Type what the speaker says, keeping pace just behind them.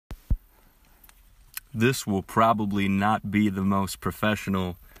This will probably not be the most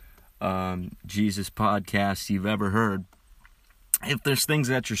professional Jesus podcast you've ever heard. If there's things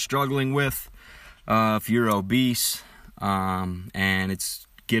that you're struggling with, if you're obese and it's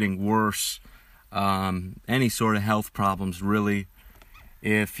getting worse, any sort of health problems really,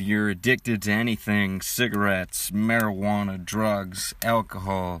 if you're addicted to anything, cigarettes, marijuana, drugs,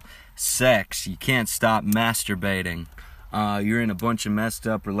 alcohol, sex, you can't stop masturbating, you're in a bunch of messed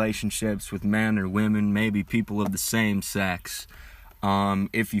up relationships with men or women, maybe people of the same sex,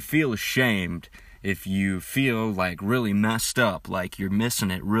 if you feel ashamed, if you feel like really messed up, like you're missing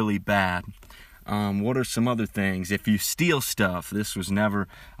it really bad, what are some other things? If you steal stuff, this was never,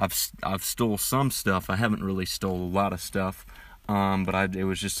 I've stole some stuff, I haven't really stole a lot of stuff, but it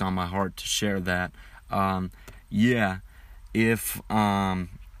was just on my heart to share that.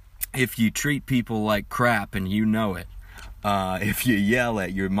 If you treat people like crap and you know it, if you yell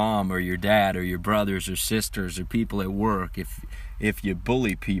at your mom or your dad or your brothers or sisters or people at work, if you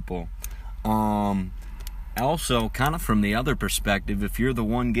bully people, also kind of from the other perspective, if you're the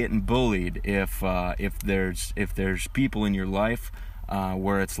one getting bullied, if there's people in your life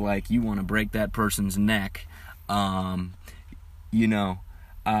where it's like you want to break that person's neck, I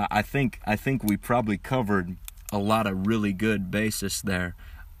think we probably covered a lot of really good basis there.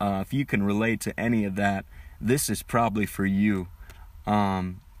 If you can relate to any of that, this is probably for you.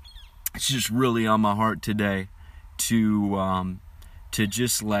 It's just really on my heart today to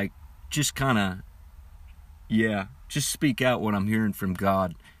just speak out what I'm hearing from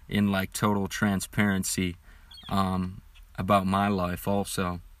God in like total transparency about my life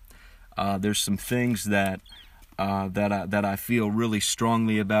also. There's some things that I feel really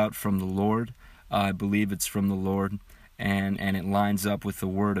strongly about from the Lord. I believe it's from the Lord, and it lines up with the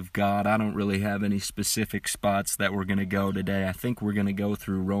Word of God. I don't really have any specific spots that we're going to go today. I think we're going to go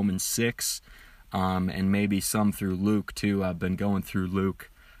through Romans 6, and maybe some through Luke too. I've been going through Luke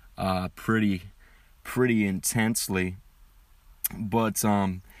pretty intensely. But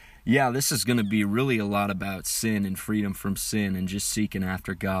this is going to be really a lot about sin and freedom from sin and just seeking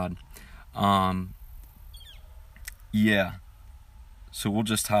after God. So we'll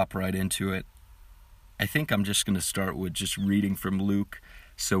just hop right into it. I think I'm just going to start with just reading from Luke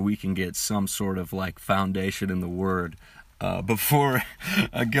so we can get some sort of like foundation in the Word before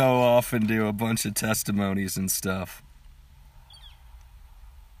I go off and do a bunch of testimonies and stuff.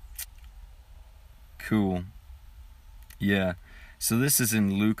 Cool. Yeah. So this is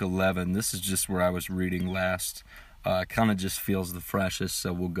in Luke 11. This is just where I was reading last. Kind of just feels the freshest,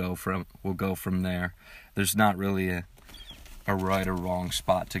 so we'll go from there. There's not really a right or wrong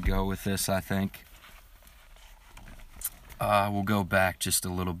spot to go with this, I think. We'll go back just a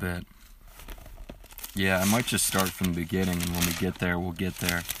little bit. Yeah, I might just start from the beginning, and when we get there, we'll get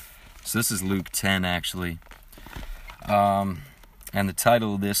there. So this is Luke 10, actually. And the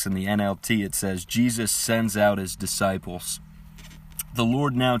title of this in the NLT, it says, Jesus sends out his disciples. The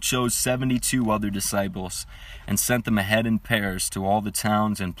Lord now chose 72 other disciples and sent them ahead in pairs to all the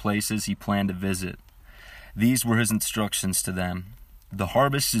towns and places he planned to visit. These were his instructions to them. The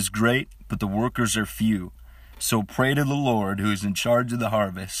harvest is great, but the workers are few. So pray to the Lord, who is in charge of the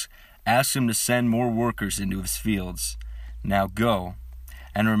harvest. Ask him to send more workers into his fields. Now go,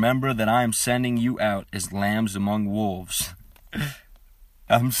 and remember that I am sending you out as lambs among wolves.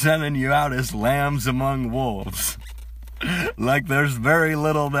 I'm sending you out as lambs among wolves. Like there's very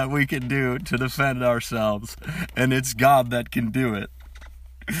little that we can do to defend ourselves, and it's God that can do it.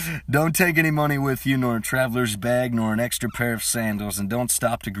 Don't take any money with you, nor a traveler's bag, nor an extra pair of sandals, and don't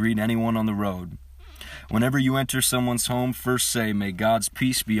stop to greet anyone on the road. Whenever you enter someone's home, first say, "May God's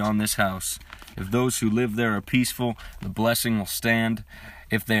peace be on this house." If those who live there are peaceful, the blessing will stand.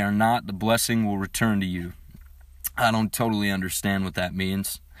 If they are not, the blessing will return to you. I don't totally understand what that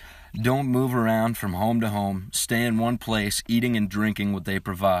means. Don't move around from home to home. Stay in one place, eating and drinking what they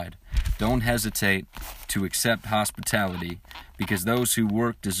provide. Don't hesitate to accept hospitality, because those who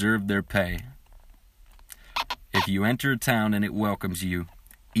work deserve their pay. If you enter a town and it welcomes you,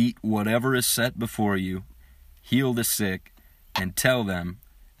 eat whatever is set before you, heal the sick, and tell them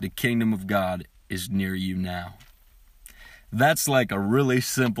the kingdom of God is near you now. That's like a really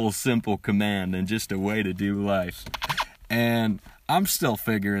simple command and just a way to do life. And I'm still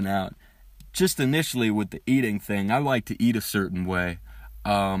figuring out, just initially with the eating thing, I like to eat a certain way,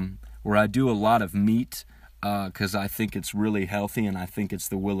 where I do a lot of meat, because I think it's really healthy and I think it's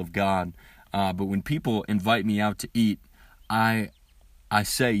the will of God. But when people invite me out to eat, I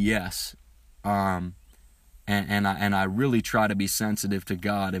say yes, and I really try to be sensitive to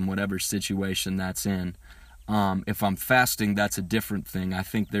God in whatever situation that's in. If I'm fasting, that's a different thing. I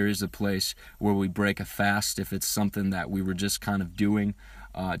think there is a place where we break a fast if it's something that we were just kind of doing,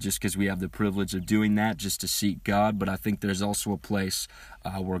 just because we have the privilege of doing that, just to seek God. But I think there's also a place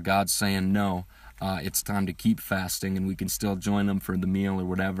where God's saying, no, it's time to keep fasting, and we can still join them for the meal or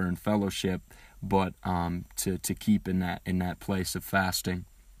whatever in fellowship, but to keep in that place of fasting.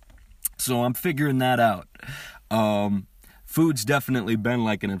 So I'm figuring that out. Food's definitely been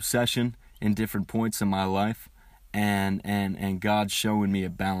like an obsession in different points in my life, and God's showing me a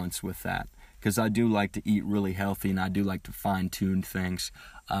balance with that, because I do like to eat really healthy, and I do like to fine-tune things,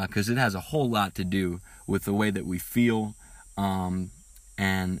 because it has a whole lot to do with the way that we feel, and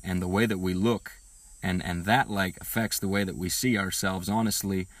the way that we look, and that like affects the way that we see ourselves,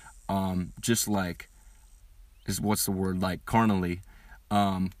 honestly, just like, what's the word, like carnally,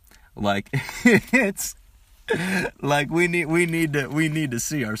 like it's like we need to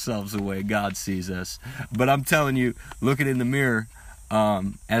see ourselves the way God sees us. But I'm telling you, looking in the mirror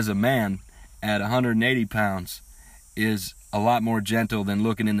as a man at 180 pounds is a lot more gentle than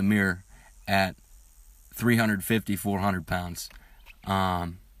looking in the mirror at 350, 400 pounds.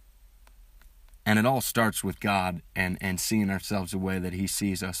 And it all starts with God and seeing ourselves the way that He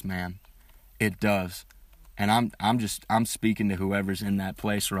sees us, man. It does. And I'm speaking to whoever's in that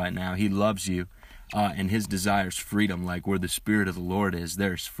place right now. He loves you. And His desires freedom. Like where the Spirit of the Lord is,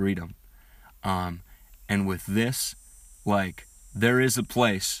 there's freedom. And with this, like, there is a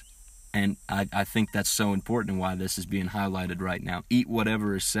place, and I think that's so important, why this is being highlighted right now. Eat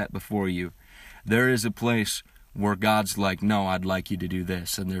whatever is set before you. There is a place where God's like, no, I'd like you to do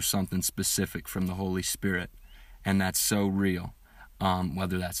this, and there's something specific from the Holy Spirit, and that's so real.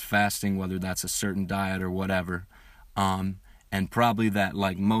 Whether that's fasting, whether that's a certain diet or whatever. And probably that,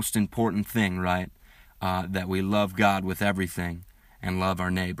 like, most important thing, right? That we love God with everything and love our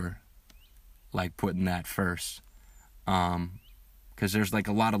neighbor, like putting that first. Because there's like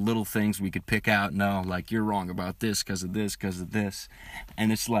a lot of little things we could pick out. No, like, you're wrong about this because of this, because of this.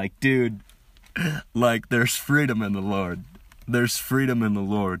 And it's like, dude, like, there's freedom in the Lord. There's freedom in the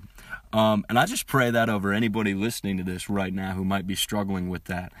Lord. And I just pray that over anybody listening to this right now who might be struggling with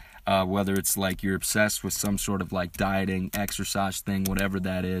that. Whether it's like you're obsessed with some sort of like dieting, exercise thing, whatever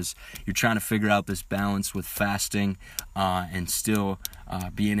that is. You're trying to figure out this balance with fasting and still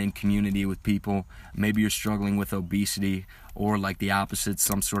being in community with people. Maybe you're struggling with obesity, or like the opposite,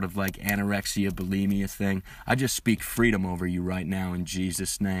 some sort of like anorexia, bulimia thing. I just speak freedom over you right now in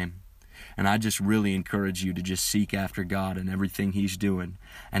Jesus' name. And I just really encourage you to just seek after God and everything He's doing,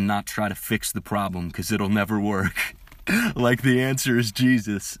 and not try to fix the problem, because it'll never work. Like, the answer is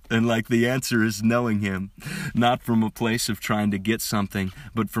Jesus, and like the answer is knowing Him, not from a place of trying to get something,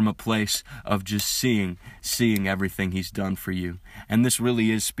 but from a place of just seeing everything He's done for you. And this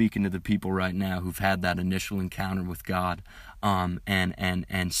really is speaking to the people right now who've had that initial encounter with God, and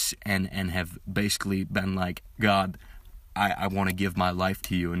have basically been like, God, I want to give my life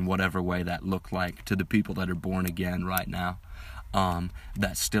to you in whatever way that looked like. To the people that are born again right now,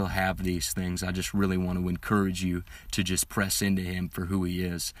 that still have these things, I just really want to encourage you to just press into Him for who He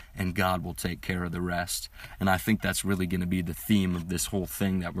is, and God will take care of the rest. And I think that's really going to be the theme of this whole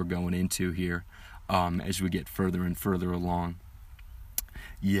thing that we're going into here, as we get further and further along.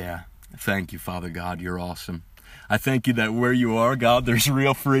 Yeah, thank you, Father God, you're awesome. I thank you that where you are, God, there's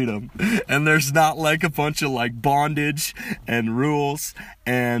real freedom. And there's not like a bunch of like bondage and rules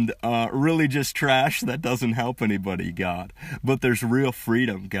and really just trash that doesn't help anybody, God. But there's real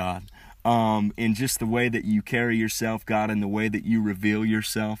freedom, God, in just the way that you carry yourself, God, and the way that you reveal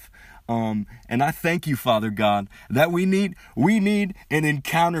yourself. And I thank you, Father God, that we need an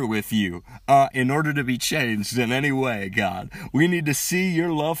encounter with you in order to be changed in any way, God. We need to see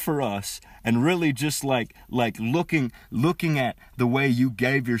your love for us, and really just like looking at the way you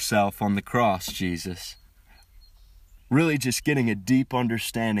gave yourself on the cross, Jesus. Really just getting a deep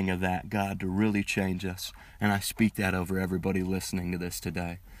understanding of that, God, to really change us. And I speak that over everybody listening to this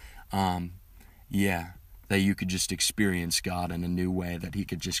today. That you could just experience God in a new way, that He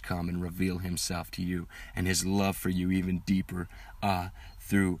could just come and reveal Himself to you and His love for you even deeper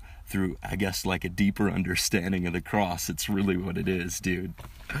through I guess like a deeper understanding of the cross. It's really what it is, dude.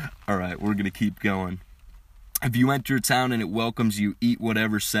 All right, we're going to keep going. If you enter a town and it welcomes you, eat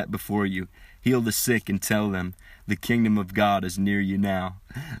whatever's set before you. Heal the sick and tell them the kingdom of God is near you now.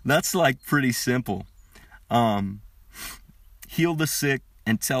 That's like pretty simple. Heal the sick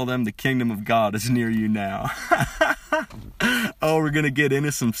and tell them the kingdom of God is near you now. Oh, we're going to get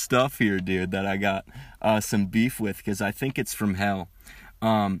into some stuff here, dude, that I got some beef with, because I think it's from hell.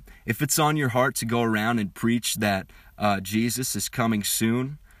 If it's on your heart to go around and preach that Jesus is coming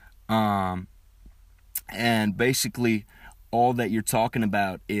soon, and And basically, all that you're talking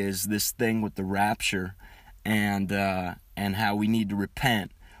about is this thing with the rapture, and how we need to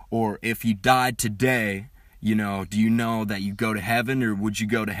repent. Or if you died today, you know, do you know that you go to heaven or would you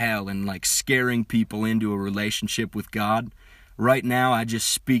go to hell? And like scaring people into a relationship with God. Right now, I just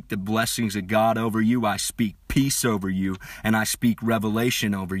speak the blessings of God over you. I speak peace over you, and I speak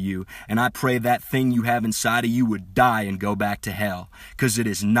revelation over you. And I pray that thing you have inside of you would die and go back to hell, because it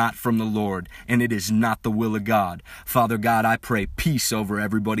is not from the Lord, and it is not the will of God. Father God, I pray peace over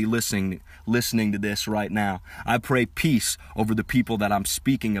everybody listening to this right now. I pray peace over the people that I'm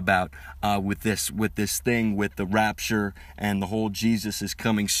speaking about with this thing with the rapture and the whole Jesus is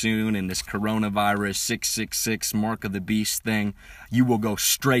coming soon and this coronavirus 666 mark of the beast thing. You will go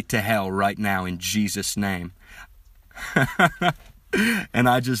straight to hell right now in Jesus' name. And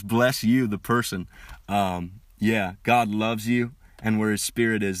I just bless you, the person. Yeah, God loves you, and where his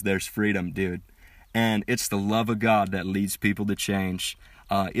spirit is, there's freedom, dude. And it's the love of God that leads people to change.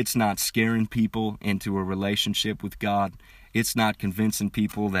 It's not scaring people into a relationship with God. It's not convincing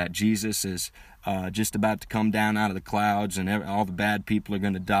people that Jesus is just about to come down out of the clouds and all the bad people are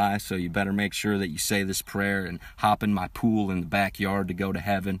going to die, so you better make sure that you say this prayer and hop in my pool in the backyard to go to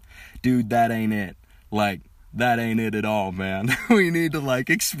heaven. Dude, that ain't it. Like, that ain't it at all, man. We need to, like,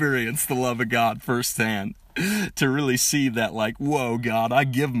 experience the love of God firsthand to really see that, like, whoa, God, I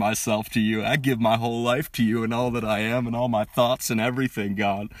give myself to you. I give my whole life to you and all that I am and all my thoughts and everything,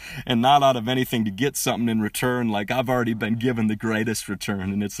 God. And not out of anything to get something in return. Like, I've already been given the greatest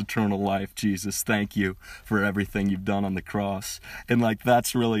return, and it's eternal life, Jesus. Thank you for everything you've done on the cross. And, like,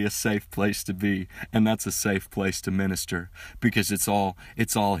 that's really a safe place to be. And that's a safe place to minister, because it's all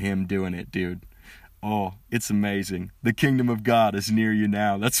him doing it, dude. Oh, it's amazing. The kingdom of God is near you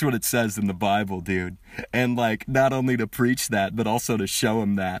now. That's what it says in the Bible, dude. And, like, not only to preach that, but also to show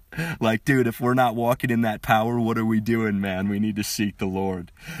him that. Like, dude, if we're not walking in that power, what are we doing, man? We need to seek the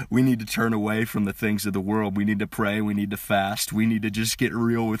Lord. We need to turn away from the things of the world. We need to pray. We need to fast. We need to just get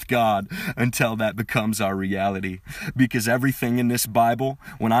real with God until that becomes our reality. Because everything in this Bible,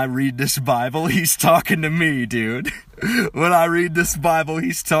 when I read this Bible, he's talking to me, dude. When I read this Bible,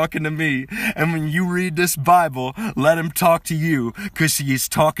 he's talking to me. And when you read this Bible, let him talk to you, because he is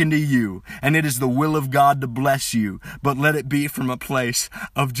talking to you. And it is the will of God to bless you. But let it be from a place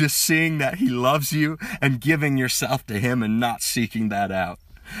of just seeing that he loves you and giving yourself to him and not seeking that out.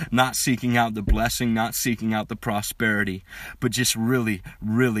 Not seeking out the blessing, not seeking out the prosperity, but just really,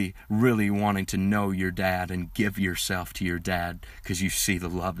 really, really wanting to know your dad and give yourself to your dad, because you see the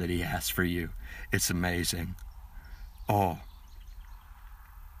love that he has for you. It's amazing. Oh,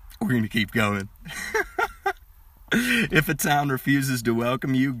 we're going to keep going. If a town refuses to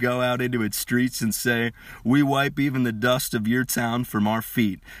welcome you, go out into its streets and say, "We wipe even the dust of your town from our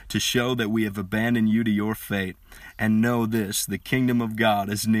feet, to show that we have abandoned you to your fate. And know this, the kingdom of God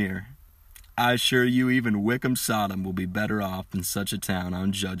is near." I assure you, even Wickham Sodom will be better off than such a town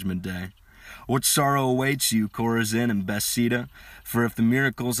on Judgment Day. What sorrow awaits you, Chorazin and Bethsaida? For if the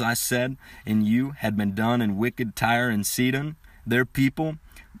miracles I said in you had been done in wicked Tyre and Sidon, their people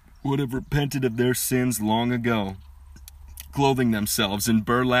would have repented of their sins long ago, clothing themselves in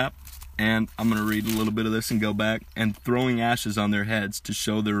burlap, and I'm going to read a little bit of this and go back, and throwing ashes on their heads to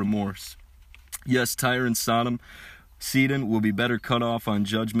show their remorse. Yes, Tyre and Sidon will be better cut off on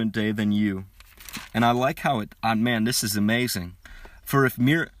Judgment Day than you. And I like how man, this is amazing. For if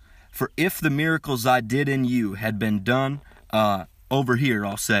the miracles I did in you had been done over here,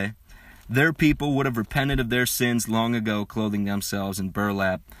 I'll say, their people would have repented of their sins long ago, clothing themselves in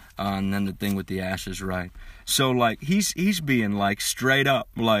burlap. And then the thing with the ashes, right? So, like, he's being, like, straight up,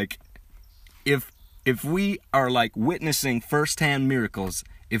 like, if we are, like, witnessing firsthand miracles,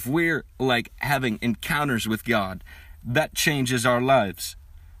 if we're, like, having encounters with God, that changes our lives.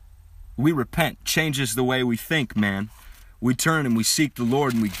 We repent, changes the way we think, man. We turn and we seek the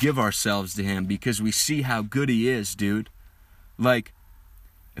Lord and we give ourselves to him because we see how good he is, dude. Like,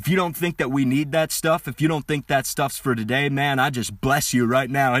 if you don't think that we need that stuff, if you don't think that stuff's for today, man, I just bless you right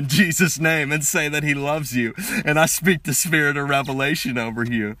now in Jesus' name and say that he loves you. And I speak the spirit of revelation over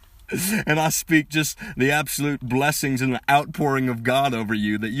you. And I speak just the absolute blessings and the outpouring of God over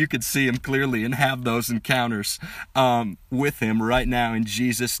you, that you could see him clearly and have those encounters with him right now in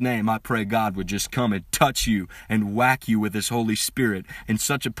Jesus' name. I pray God would just come and touch you and whack you with his Holy Spirit in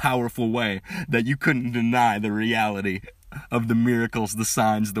such a powerful way that you couldn't deny the reality of the miracles, the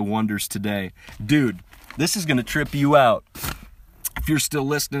signs, the wonders today. Dude, this is going to trip you out. If you're still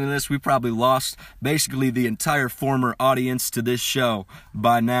listening to this, we probably lost basically the entire former audience to this show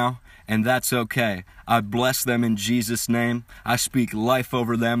by now. and that's okay. I bless them in Jesus' name. I speak life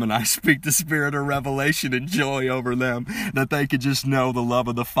over them, and I speak the spirit of revelation and joy over them, that they could just know the love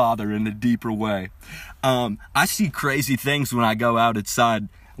of the Father in a deeper way. I see crazy things when I go outside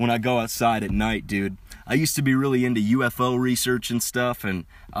at night, dude. I used to be really into UFO research and stuff, and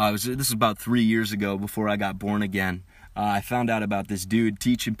this is about 3 years ago before I got born again. I found out about this dude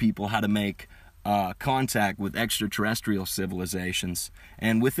teaching people how to make contact with extraterrestrial civilizations,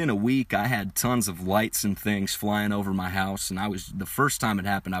 and within a week I had tons of lights and things flying over my house, and the first time it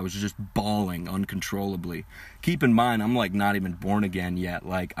happened, I was just bawling uncontrollably. Keep in mind, I'm like not even born again yet.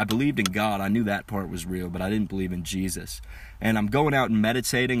 Like, I believed in God, I knew that part was real, but I didn't believe in Jesus. And I'm going out and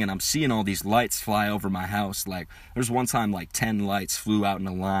meditating, and I'm seeing all these lights fly over my house. Like, there's one time like 10 lights flew out in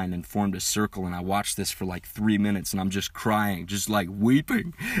a line and formed a circle, and I watched this for like 3 minutes, and I'm just crying, just like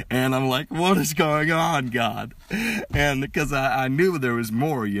weeping. And I'm like, what is going on, God? And because I knew there was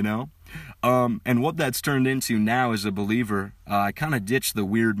more, you know? And what that's turned into now as a believer, I kind of ditched the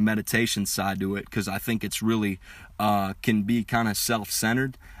weird meditation side to it, because I think it's really can be kind of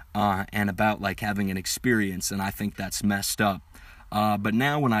self-centered and about like having an experience, and I think that's messed up. But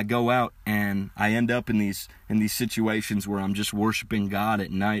now when I go out and I end up in these situations where I'm just worshiping God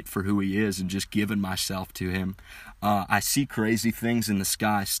at night for who He is and just giving myself to Him, I see crazy things in the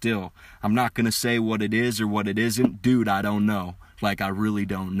sky still. I'm not going to say what it is or what it isn't. Dude, I don't know. Like, I really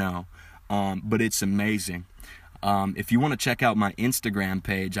don't know. But it's amazing. If you want to check out my Instagram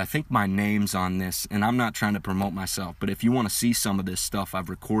page, I think my name's on this, and I'm not trying to promote myself, but if you want to see some of this stuff, I've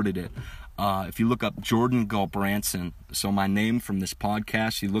recorded it. If you look up Jordan Gulbranson, so my name from this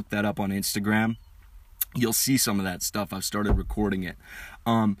podcast, you look that up on Instagram, you'll see some of that stuff. I've started recording it.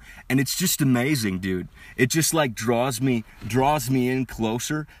 And it's just amazing, dude. It just like draws me in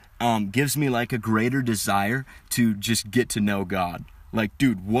closer, gives me like a greater desire to just get to know God. Like,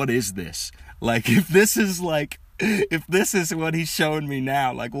 dude, what is this? Like, if this is what He's showing me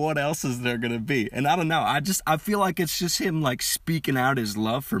now, like, what else is there gonna be? And I don't know, I feel like it's just Him, like, speaking out His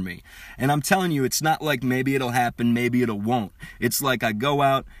love for me. And I'm telling you, it's not like maybe it'll happen, maybe it'll won't. It's like I go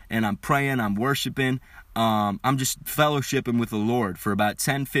out and I'm praying, I'm worshiping, I'm just fellowshipping with the Lord for about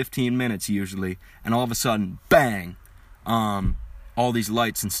 10-15 minutes usually, and all of a sudden, bang, all these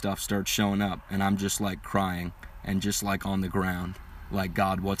lights and stuff start showing up, and I'm just like crying and just like on the ground. Like,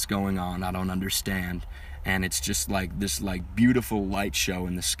 God, what's going on? I don't understand. And it's just like this like beautiful light show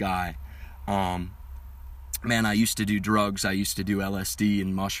in the sky. Man, I used to do drugs. I used to do LSD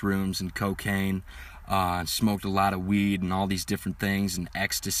and mushrooms and cocaine. Smoked a lot of weed and all these different things, and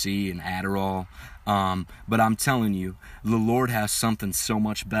ecstasy and Adderall. But I'm telling you, the Lord has something so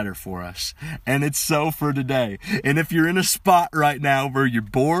much better for us. And it's so for today. And if you're in a spot right now where you're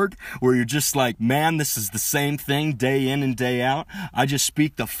bored, where you're just like, man, this is the same thing day in and day out, I just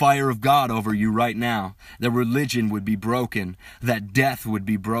speak the fire of God over you right now. That religion would be broken. That death would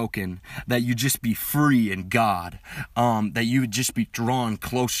be broken. That you just be free in God. That you would just be drawn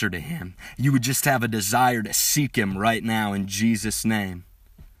closer to Him. You would just have a desire to seek Him right now in Jesus' name.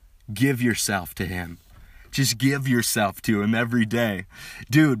 Give yourself to Him. Just give yourself to Him every day.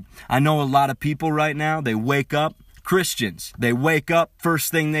 Dude, I know a lot of people right now, they wake up, Christians, they wake up,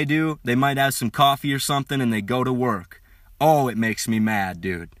 first thing they do, they might have some coffee or something and they go to work. Oh, it makes me mad,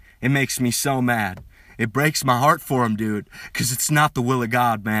 dude. It makes me so mad. It breaks my heart for them, dude, because it's not the will of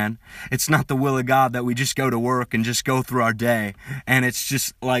God, man. It's not the will of God that we just go to work and just go through our day. And it's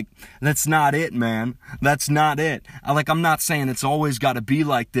just like, that's not it, man. That's not it. I'm not saying it's always got to be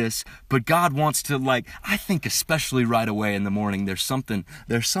like this, but God wants to, like, I think especially right away in the morning, there's something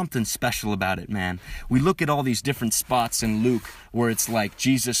special about it, man. We look at all these different spots in Luke where it's like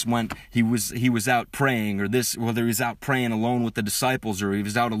Jesus went, he was out praying, or this, whether he was out praying alone with the disciples, or he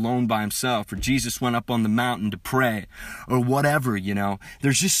was out alone by himself, or Jesus went up on the mountain to pray, or whatever, you know.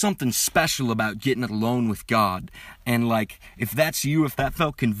 There's just something special about getting alone with God. And like, if that's you, if that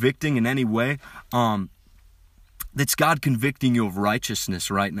felt convicting in any way, that's God convicting you of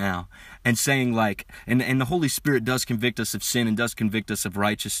righteousness right now, and saying like, and the Holy Spirit does convict us of sin and does convict us of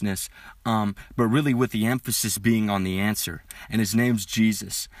righteousness, but really with the emphasis being on the answer, and His name's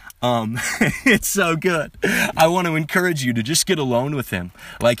Jesus. It's so good. I want to encourage you to just get alone with Him.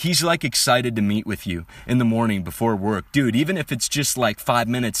 Like, He's like excited to meet with you in the morning before work. Dude, even if it's just like 5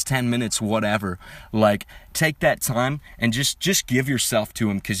 minutes, 10 minutes, whatever, like, take that time and just give yourself to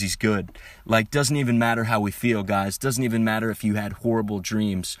Him, because He's good. Like, doesn't even matter how we feel, guys. Doesn't even matter if you had horrible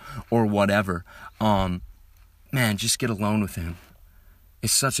dreams or whatever. Man, just get alone with Him.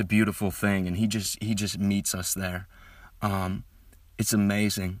 It's such a beautiful thing, and He just meets us there. It's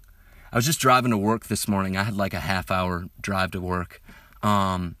amazing. I was just driving to work this morning. I had like a half-hour drive to work.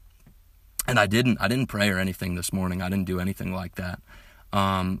 And I didn't pray or anything this morning. I didn't do anything like that.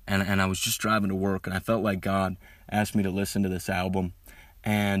 And I was just driving to work, and I felt like God asked me to listen to this album.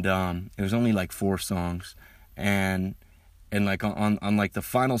 And it was only like 4 songs. And like on like the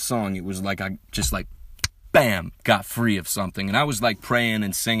final song, it was like I just like bam, got free of something. And I was like praying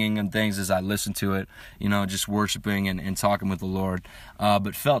and singing and things as I listened to it, just worshiping and talking with the Lord,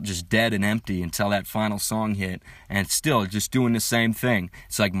 but felt just dead and empty until that final song hit, and still just doing the same thing.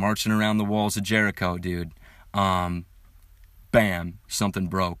 It's like marching around the walls of Jericho, dude. Bam, something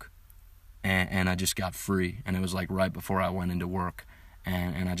broke, and I just got free, and it was like right before I went into work,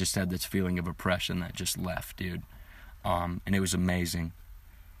 and I just had this feeling of oppression that just left, dude, and it was amazing.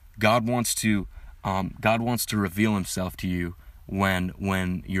 God wants to reveal himself to you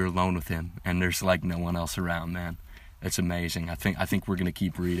when you're alone with him and there's like no one else around, man. It's amazing. I think we're going to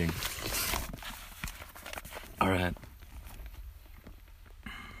keep reading. All right.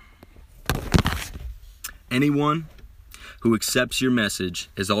 Anyone who accepts your message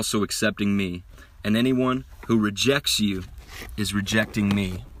is also accepting me, and anyone who rejects you is rejecting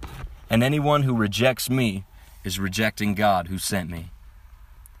me, and anyone who rejects me is rejecting God who sent me.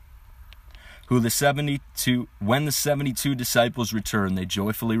 When the 72 disciples returned, they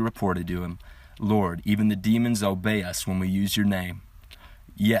joyfully reported to him, "Lord, even the demons obey us when we use your name."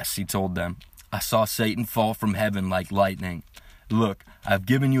 "Yes," he told them, "I saw Satan fall from heaven like lightning. Look, I have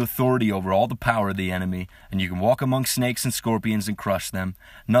given you authority over all the power of the enemy, and you can walk among snakes and scorpions and crush them.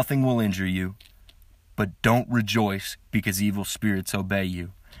 Nothing will injure you. But don't rejoice because evil spirits obey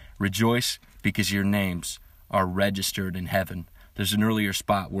you. Rejoice because your names are registered in heaven." There's an earlier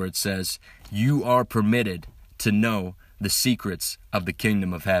spot where it says, "You are permitted to know the secrets of the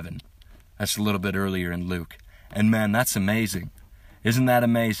kingdom of heaven." That's a little bit earlier in Luke. And man, that's amazing. Isn't that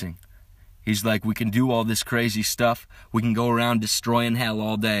amazing? He's like, we can do all this crazy stuff. We can go around destroying hell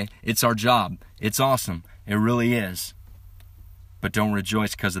all day. It's our job. It's awesome. It really is. But don't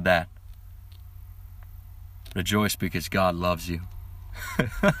rejoice because of that. Rejoice because God loves you.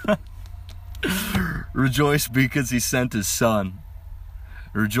 Rejoice because he sent his son.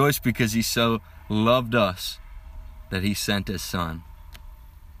 Rejoice because he so loved us that he sent his son.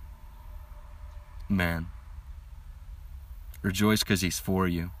 Man. Rejoice because he's for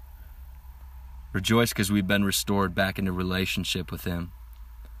you. Rejoice because we've been restored back into relationship with him.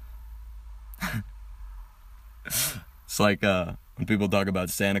 It's like when people talk about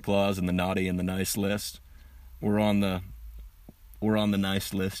Santa Claus and the naughty and the nice list. We're on the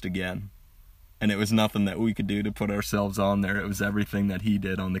nice list again. And it was nothing that we could do to put ourselves on there. It was everything that he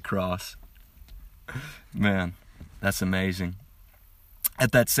did on the cross. Man, that's amazing.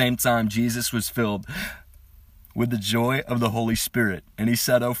 At that same time, Jesus was filled with the joy of the Holy Spirit. And he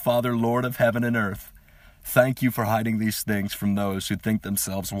said, "O Father, Lord of heaven and earth, thank you for hiding these things from those who think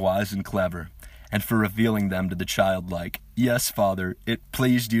themselves wise and clever, and for revealing them to the childlike. Yes, Father, it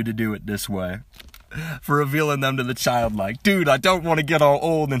pleased you to do it this way." For revealing them to the childlike. Dude, I don't want to get all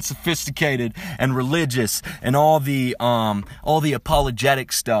old and sophisticated and religious and all the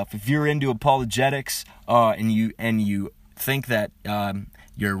apologetic stuff. If you're into apologetics and you think that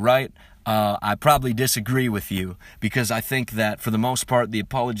you're right, I probably disagree with you, because I think that for the most part the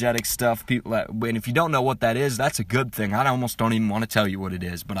apologetic stuff, people, and if you don't know what that is, that's a good thing. I almost don't even want to tell you what it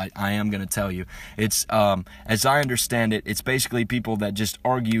is, but I am going to tell you. It's as I understand it, it's basically people that just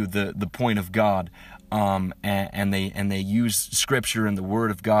argue the point of God, and they use Scripture and the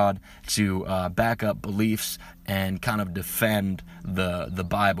Word of God to back up beliefs and kind of defend the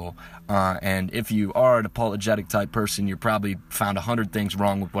Bible. And if you are an apologetic type person, you probably found 100 things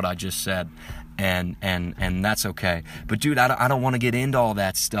wrong with what I just said. And that's okay. But dude, I don't want to get into all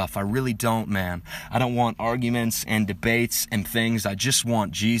that stuff. I really don't, man. I don't want arguments and debates and things. I just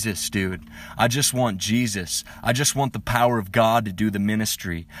want Jesus, dude. I just want Jesus. I just want the power of God to do the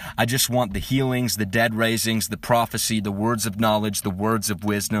ministry. I just want the healings, the dead raisings, the prophecy, the words of knowledge, the words of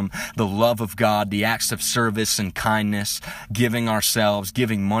wisdom, the love of God, the acts of service and kindness, giving ourselves,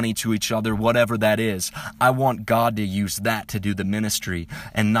 giving money to each other, whatever that is. I want God to use that to do the ministry,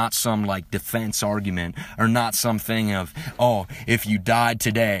 and not some like defense argument, or not something of, oh, if you died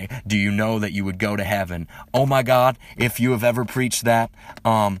today, do you know that you would go to heaven? Oh my God, if you have ever preached that,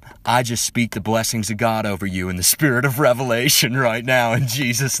 I just speak the blessings of God over you in the spirit of revelation right now in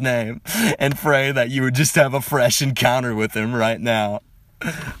Jesus' name, and pray that you would just have a fresh encounter with him right now.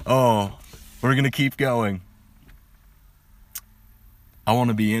 Oh, we're going to keep going. I want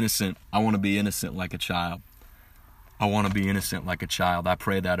to be innocent. I want to be innocent like a child. I want to be innocent like a child. I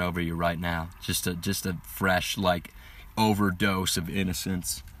pray that over you right now. Just a fresh, like, overdose of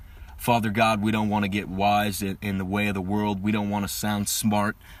innocence. Father God, we don't want to get wise in the way of the world. We don't want to sound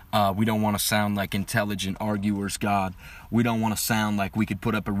smart. We don't want to sound like intelligent arguers, God. We don't want to sound like we could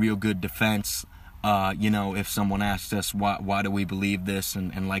put up a real good defense. If someone asked us why do we believe this,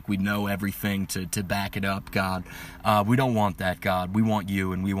 and like we know everything to back it up, God. We don't want that, God. We want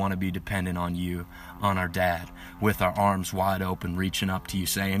you, and we want to be dependent on you, on our dad, with our arms wide open, reaching up to you,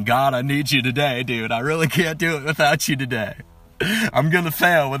 saying, God, I need you today, dude. I really can't do it without you today. I'm going to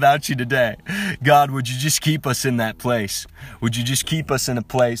fail without you today. God, would you just keep us in that place? Would you just keep us in a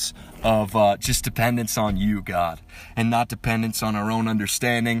place of just dependence on you, God, and not dependence on our own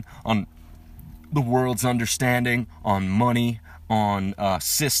understanding, on the world's understanding, on money, on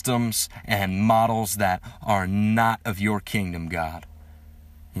systems and models that are not of your kingdom, God.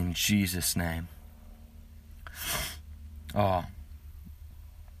 In Jesus' name. Oh.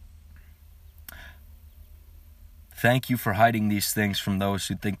 Thank you for hiding these things from those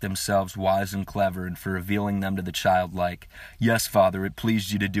who think themselves wise and clever, and for revealing them to the childlike. Yes, Father, it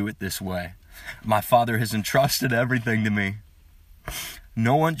pleased you to do it this way. My Father has entrusted everything to me.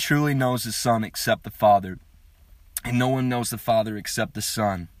 No one truly knows the Son except the Father, and no one knows the Father except the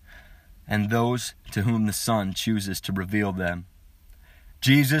Son, and those to whom the Son chooses to reveal them.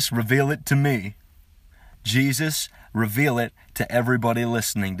 Jesus, reveal it to me. Jesus, reveal it to everybody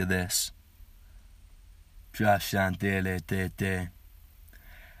listening to this. Then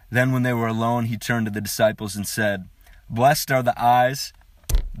when they were alone, he turned to the disciples and said, Blessed are the eyes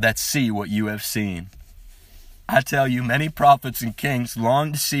that see what you have seen. I tell you, many prophets and kings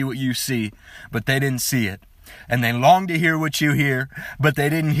longed to see what you see, but they didn't see it. And they longed to hear what you hear, but they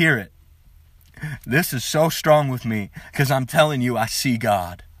didn't hear it. This is so strong with me, because I'm telling you, I see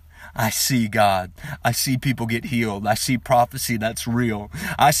God. I see God. I see people get healed. I see prophecy that's real.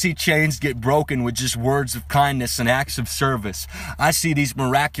 I see chains get broken with just words of kindness and acts of service. I see these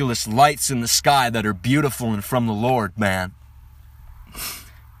miraculous lights in the sky that are beautiful and from the Lord, man.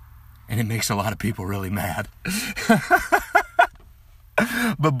 And it makes a lot of people really mad.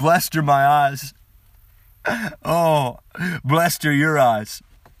 But blessed are my eyes. Oh, blessed are your eyes.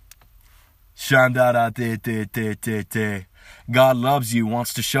 God loves you,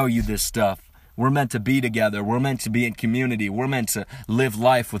 wants to show you this stuff. We're meant to be together. We're meant to be in community. We're meant to live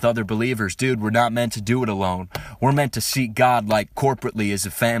life with other believers. Dude, we're not meant to do it alone. We're meant to seek God like corporately as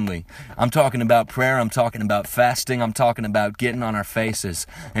a family. I'm talking about prayer. I'm talking about fasting. I'm talking about getting on our faces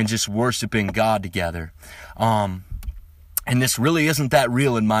and just worshiping God together. And this really isn't that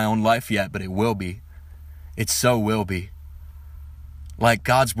real in my own life yet, but it will be. It so will be. Like,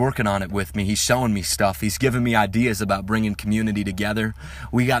 God's working on it with me. He's showing me stuff. He's giving me ideas about bringing community together.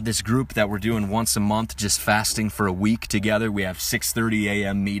 We got this group that we're doing once a month, just fasting for a week together. We have 6:30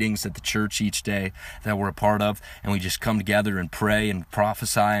 a.m. meetings at the church each day that we're a part of. And we just come together and pray and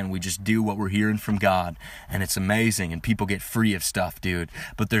prophesy, and we just do what we're hearing from God. And it's amazing, and people get free of stuff, dude.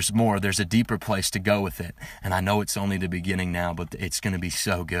 But there's more. There's a deeper place to go with it. And I know it's only the beginning now, but it's going to be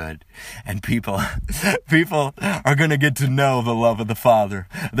so good. And people are going to get to know the love of the Father.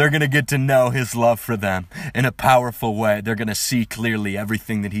 They're going to get to know his love for them in a powerful way. They're going to see clearly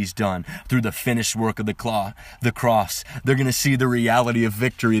everything that he's done through the finished work of the cross. They're going to see the reality of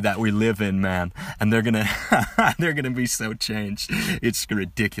victory that we live in, man. And they're going to be so changed. It's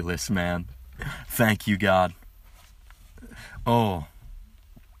ridiculous, man. Thank you, God. Oh.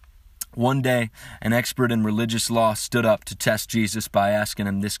 One day, an expert in religious law stood up to test Jesus by asking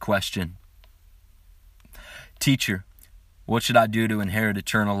him this question. Teacher, what should I do to inherit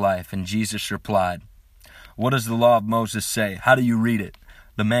eternal life? And Jesus replied, What does the law of Moses say? How do you read it?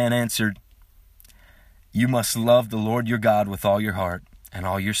 The man answered, You must love the Lord your God with all your heart, and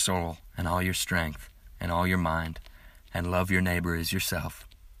all your soul, and all your strength, and all your mind, and love your neighbor as yourself.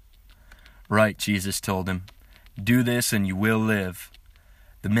 Right, Jesus told him. Do this and you will live.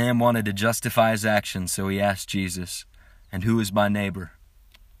 The man wanted to justify his actions, so he asked Jesus, And who is my neighbor?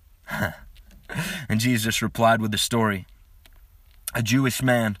 And Jesus replied with a story. A Jewish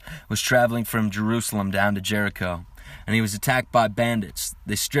man was traveling from Jerusalem down to Jericho, and he was attacked by bandits.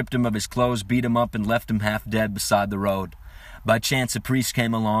 They stripped him of his clothes, beat him up, and left him half dead beside the road. By chance, a priest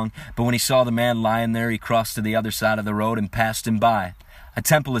came along, but when he saw the man lying there, he crossed to the other side of the road and passed him by. A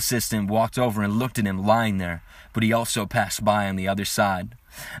temple assistant walked over and looked at him lying there, but he also passed by on the other side.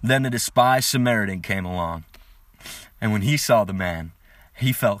 Then a despised Samaritan came along, and when he saw the man,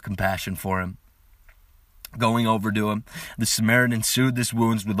 he felt compassion for him. Going over to him, the Samaritan soothed his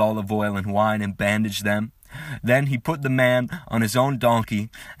wounds with olive oil and wine and bandaged them. Then he put the man on his own donkey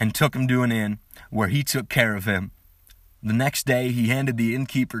and took him to an inn, where he took care of him. The next day he handed the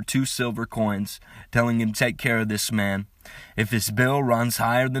innkeeper 2 silver coins, telling him to take care of this man. If this bill runs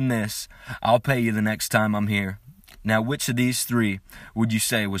higher than this, I'll pay you the next time I'm here. Now, which of these three would you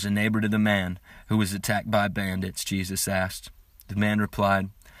say was a neighbor to the man who was attacked by bandits?" Jesus asked. The man replied,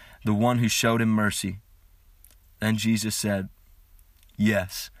 "The one who showed him mercy." Then Jesus said,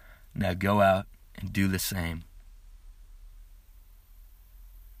 "Yes, now go out and do the same."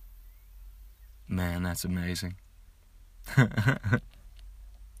 Man, that's amazing.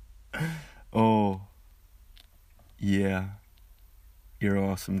 Oh, yeah. You're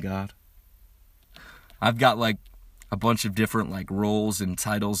awesome, God. I've got like a bunch of different like roles and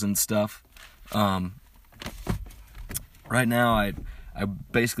titles and stuff. Right now I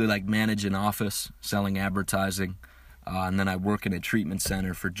basically like manage an office selling advertising, and then I work in a treatment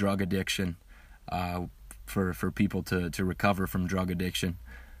center for drug addiction, for people to recover from drug addiction,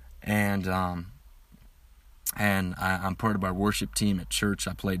 and I'm part of our worship team at church.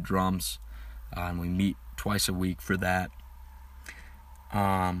 I play drums, and we meet twice a week for that.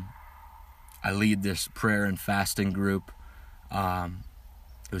 I lead this prayer and fasting group.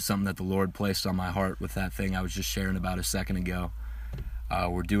 It was something that the Lord placed on my heart with that thing I was just sharing about a second ago.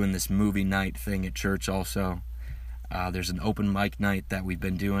 We're doing this movie night thing at church also. There's an open mic night that we've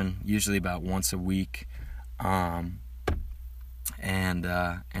been doing usually about once a week. And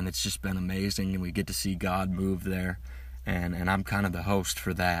it's just been amazing, and we get to see God move there, and I'm kind of the host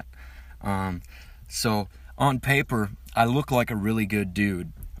for that. So on paper, I look like a really good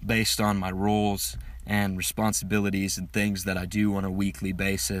dude based on my roles and responsibilities and things that I do on a weekly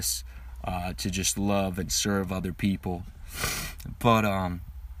basis, to just love and serve other people. But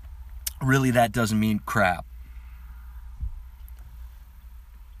really that doesn't mean crap.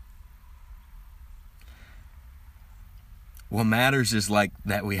 What matters is like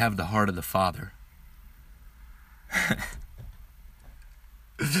that we have the heart of the Father.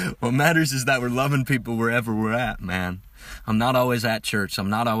 What matters is that we're loving people wherever we're at, man. I'm not always at church. I'm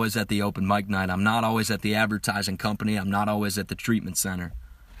not always at the open mic night. I'm not always at the advertising company. I'm not always at the treatment center.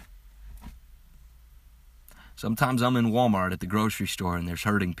 Sometimes I'm in Walmart at the grocery store and there's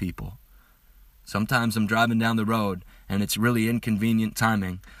hurting people. Sometimes I'm driving down the road and it's really inconvenient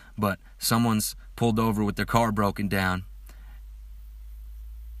timing, but someone's pulled over with their car broken down.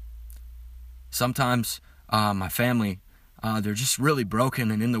 Sometimes my family, they're just really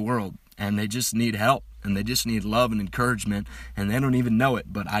broken and in the world, and they just need help, and they just need love and encouragement, and they don't even know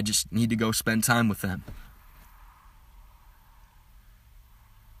it, but I just need to go spend time with them.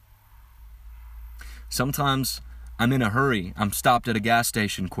 Sometimes I'm in a hurry. I'm stopped at a gas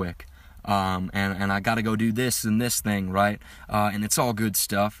station quick, and I got to go do this and this thing, right? And it's all good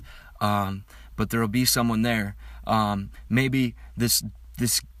stuff, but there'll be someone there. Maybe this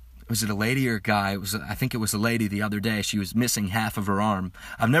was it a lady or a guy? I think it was a lady the other day. She was missing half of her arm.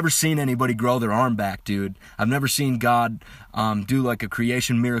 I've never seen anybody grow their arm back, dude. I've never seen God do like a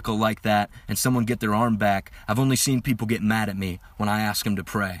creation miracle like that and someone get their arm back. I've only seen people get mad at me when I ask them to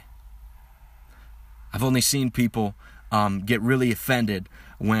pray. I've only seen people get really offended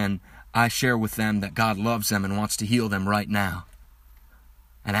when I share with them that God loves them and wants to heal them right now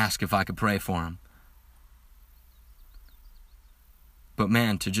and ask if I could pray for them. But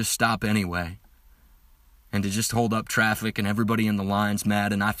man, to just stop anyway, and to just hold up traffic and everybody in the line's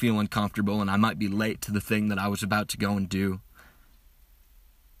mad and I feel uncomfortable and I might be late to the thing that I was about to go and do,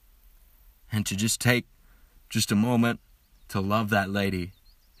 and to just take just a moment to love that lady,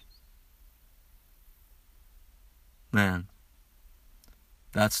 man,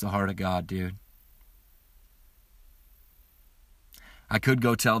 that's the heart of God, dude. I could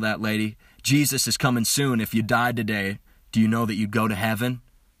go tell that lady, Jesus is coming soon. If you died today, do you know that you'd go to heaven?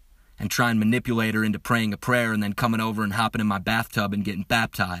 And try and manipulate her into praying a prayer and then coming over and hopping in my bathtub and getting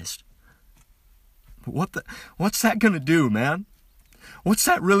baptized. What's that going to do, man? What's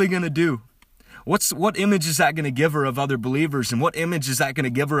that really going to do? What image is that going to give her of other believers? And what image is that going to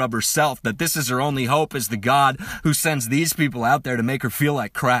give her of herself? That this is her only hope, is the God who sends these people out there to make her feel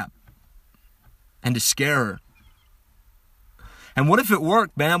like crap and to scare her. And what if it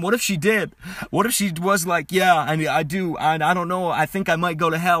worked, man? What if she did? What if she was like, yeah, I don't know, I think I might go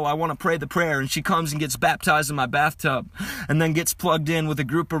to hell. I want to pray the prayer. And she comes and gets baptized in my bathtub and then gets plugged in with a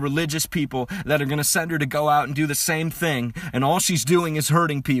group of religious people that are going to send her to go out and do the same thing. And all she's doing is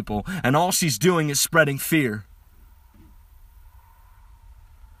hurting people. And all she's doing is spreading fear.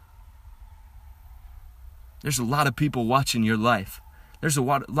 There's a lot of people watching your life. There's a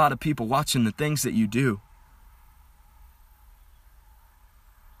lot of people watching the things that you do.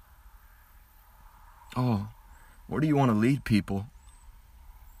 Oh, where do you want to lead people?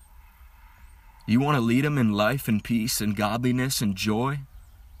 You want to lead them in life and peace and godliness and joy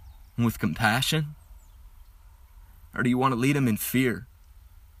and with compassion? Or do you want to lead them in fear?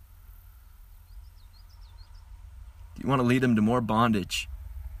 Do you want to lead them to more bondage?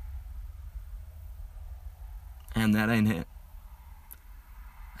 And that ain't it.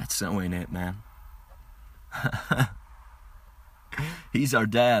 That so ain't it, man. He's our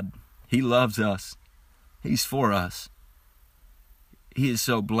dad. He loves us. He's for us. He has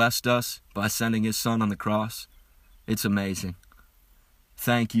so blessed us by sending his son on the cross. It's amazing.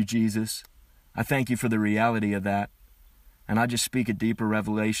 Thank you, Jesus. I thank you for the reality of that. And I just speak a deeper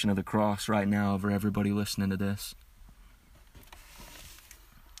revelation of the cross right now over everybody listening to this.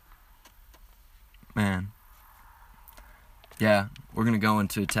 Man. Yeah, we're going to go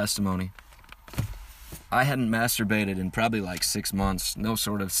into testimony. I hadn't masturbated in probably like 6 months. No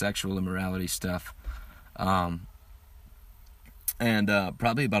sort of sexual immorality stuff. And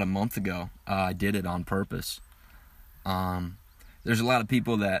probably about a month ago, I did it on purpose. There's a lot of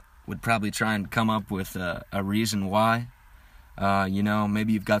people that would probably try and come up with a reason why.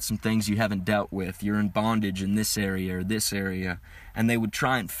 Maybe you've got some things you haven't dealt with. You're in bondage in this area or this area. And they would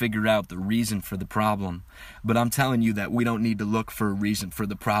try and figure out the reason for the problem. But I'm telling you that we don't need to look for a reason for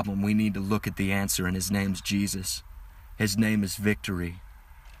the problem. We need to look at the answer, and his name's Jesus. His name is victory.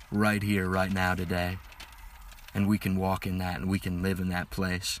 Right here, right now, today. And we can walk in that, and we can live in that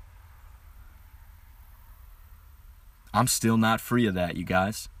place. I'm still not free of that, you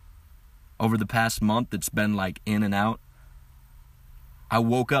guys. Over the past month, it's been like in and out. I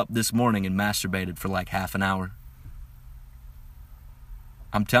woke up this morning and masturbated for like half an hour.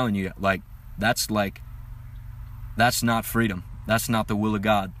 I'm telling you, that's not freedom. That's not the will of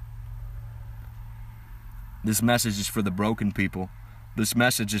God. This message is for the broken people. This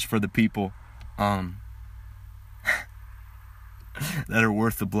message is for the people that are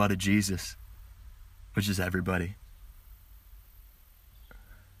worth the blood of Jesus, which is everybody.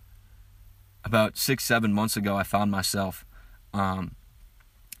 About 6-7 months ago, I found myself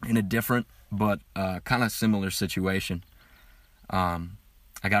in a different but kind of similar situation.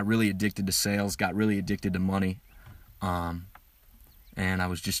 I got really addicted to sales, got really addicted to money, and I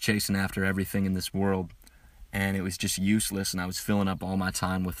was just chasing after everything in this world, and it was just useless, and I was filling up all my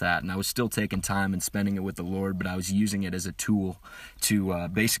time with that, and I was still taking time and spending it with the Lord, but I was using it as a tool to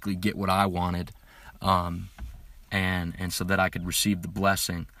basically get what I wanted, and so that I could receive the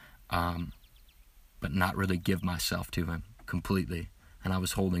blessing, but not really give myself to him completely, and I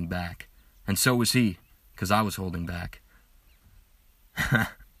was holding back, and so was he, because I was holding back.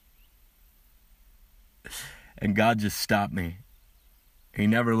 And God just stopped me. He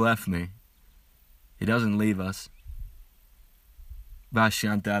never left me. He doesn't leave us.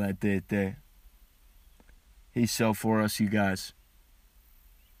 He's so for us, you guys.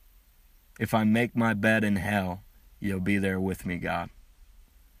 If I make my bed in hell, you'll be there with me, God.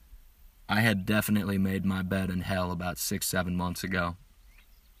 I had definitely made my bed in hell about 6-7 months ago.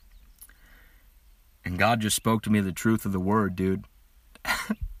 And God just spoke to me the truth of the word, dude.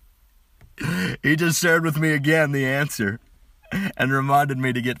 He just shared with me again the answer and reminded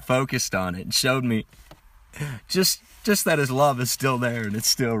me to get focused on it and showed me just that his love is still there and it's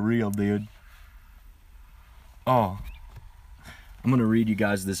still real, dude. Oh, I'm going to read you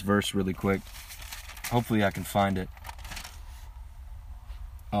guys this verse really quick. Hopefully I can find it.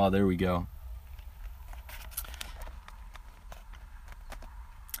 Oh, there we go.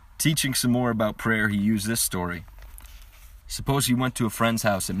 Teaching some more about prayer, he used this story. Suppose you went to a friend's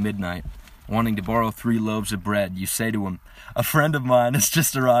house at midnight, wanting to borrow 3 loaves of bread. You say to him, "A friend of mine has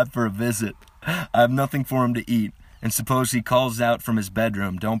just arrived for a visit. I have nothing for him to eat." And suppose he calls out from his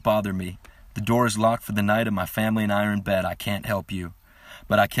bedroom, "Don't bother me. The door is locked for the night and my family and I are in bed. I can't help you.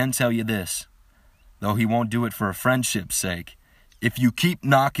 But I can tell you this, though he won't do it for a friendship's sake, if you keep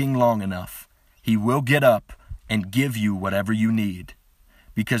knocking long enough, he will get up and give you whatever you need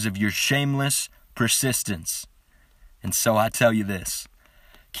because of your shameless persistence. And so I tell you this,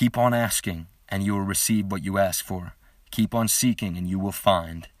 keep on asking and you will receive what you ask for. Keep on seeking and you will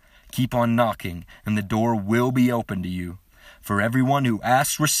find. Keep on knocking and the door will be open to you. For everyone who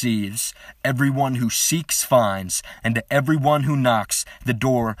asks receives, everyone who seeks finds, and to everyone who knocks, the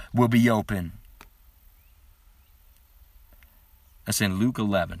door will be open." That's in Luke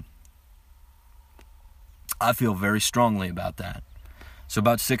 11. I feel very strongly about that. So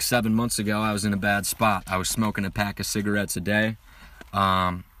about 6-7 months ago, I was in a bad spot. I was smoking a pack of cigarettes a day,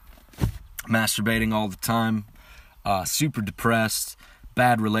 masturbating all the time, super depressed,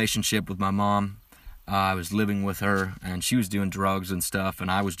 bad relationship with my mom. I was living with her, and she was doing drugs and stuff,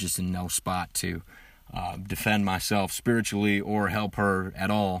 and I was just in no spot to defend myself spiritually or help her at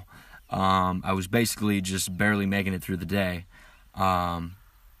all. I was basically just barely making it through the day, and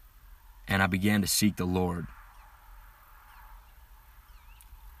I began to seek the Lord.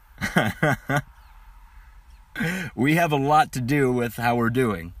 We have a lot to do with how we're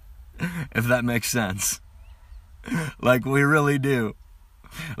doing, if that makes sense. Like, we really do.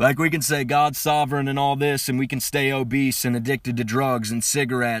 Like, we can say God's sovereign and all this, and we can stay obese and addicted to drugs and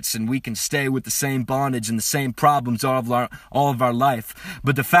cigarettes, and we can stay with the same bondage and the same problems all of our life.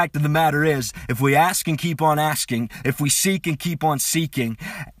 But the fact of the matter is, if we ask and keep on asking, if we seek and keep on seeking,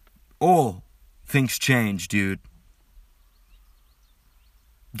 oh, things change, dude.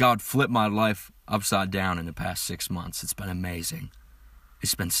 God flipped my life upside down in the past 6 months. It's been amazing.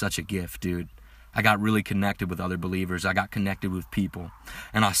 It's been such a gift, dude. I got really connected with other believers. I got connected with people.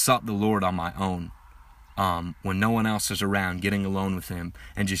 And I sought the Lord on my own. When no one else was around, getting alone with him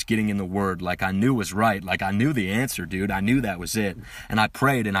and just getting in the Word like I knew was right. Like I knew the answer, dude. I knew that was it. And I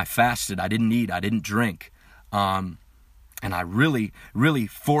prayed and I fasted. I didn't eat. I didn't drink. And I really, really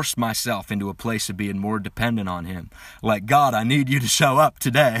forced myself into a place of being more dependent on him. Like, God, I need you to show up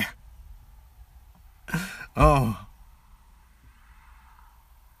today. Oh.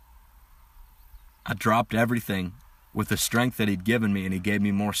 I dropped everything with the strength that he'd given me, and he gave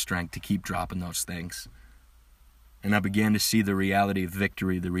me more strength to keep dropping those things. And I began to see the reality of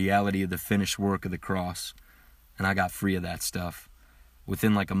victory, the reality of the finished work of the cross. And I got free of that stuff.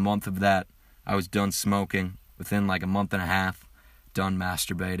 Within like a month of that, I was done smoking. Within like a month and a half, done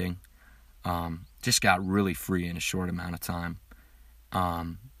masturbating. Just got really free in a short amount of time.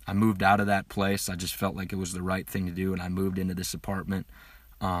 I moved out of that place. I just felt like it was the right thing to do, and I moved into this apartment.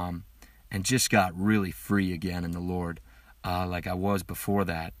 And just got really free again in the Lord, like I was before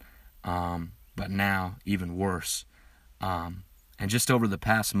that, but now even worse. And just over the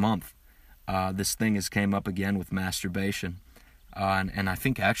past month, this thing has came up again with masturbation, and I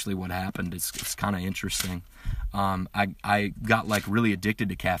think actually what happened is it's kind of interesting. I got like really addicted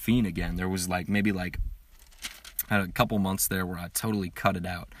to caffeine again. There was like maybe like I had a couple months there where I totally cut it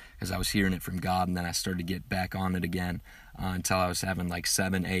out because I was hearing it from God, and then I started to get back on it again until I was having like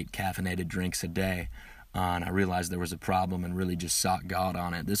 7-8 caffeinated drinks a day, and I realized there was a problem and really just sought God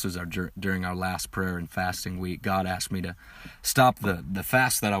on it. This was during our last prayer and fasting week. God asked me to stop the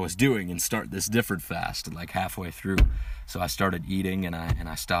fast that I was doing and start this different fast like halfway through. So I started eating and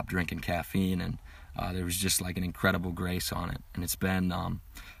I stopped drinking caffeine, and there was just like an incredible grace on it. And it's been I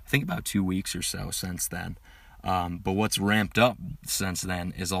think about 2 weeks or so since then. But what's ramped up since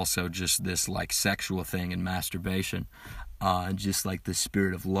then is also just this like sexual thing and masturbation, and just like the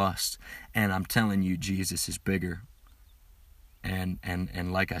spirit of lust. And I'm telling you, Jesus is bigger. And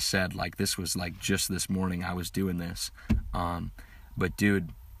like I said, like this was like just this morning I was doing this. But dude,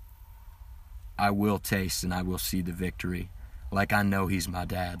 I will taste and I will see the victory. Like I know he's my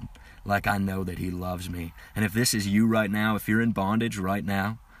dad. Like I know that he loves me. And if this is you right now, if you're in bondage right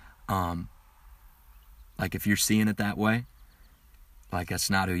now, like if you're seeing it that way, like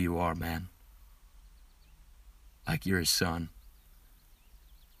that's not who you are, man. Like you're his son.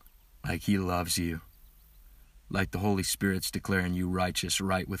 Like he loves you. Like the Holy Spirit's declaring you righteous,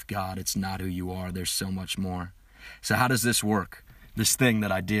 right with God. It's not who you are. There's so much more. So how does this work? This thing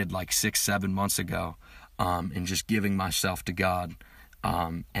that I did like 6-7 months ago, and just giving myself to God,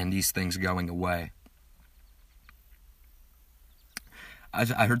 and these things going away.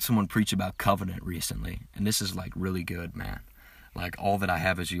 I heard someone preach about covenant recently, and this is like really good, man. Like all that I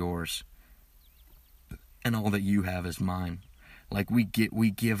have is yours, and all that you have is mine. Like we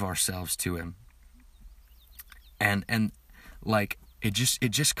give ourselves to him, and like it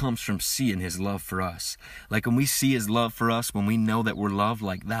just comes from seeing his love for us. Like when we see his love for us, when we know that we're loved,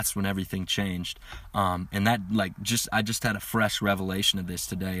 like that's when everything changed. And that like I just had a fresh revelation of this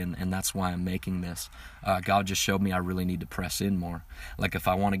today, and that's why I'm making this. God just showed me I really need to press in more. Like if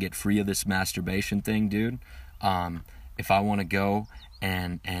I want to get free of this masturbation thing, dude, if I want to go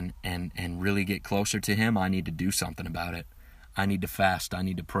and really get closer to him, I need to do something about it. I need to fast, I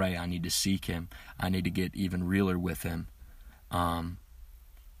need to pray, I need to seek him, I need to get even realer with him.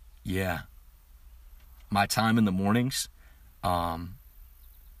 Yeah, my time in the mornings,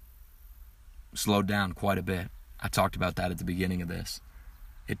 slowed down quite a bit. I talked about that at the beginning of this.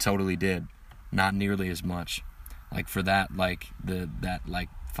 It totally did. Not nearly as much. Like for that, like that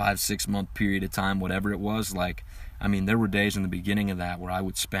 5-6 month period of time, whatever it was, like, I mean, there were days in the beginning of that where I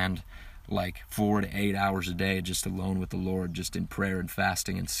would spend like 4 to 8 hours a day just alone with the Lord, just in prayer and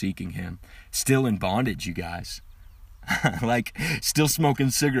fasting and seeking him. Still in bondage, you guys. Like still smoking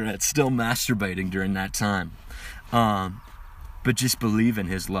cigarettes, still masturbating during that time, but just believing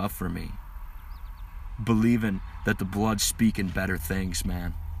his love for me, believing that the blood's speaking better things,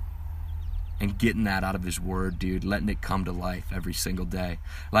 man. and getting that out of his word, dude, letting it come to life every single day.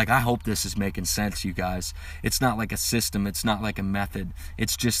 Like, I hope this is making sense, you guys. It's not like a system. It's not like a method.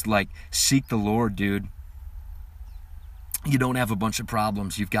 It's just like, seek the Lord, dude. You don't have a bunch of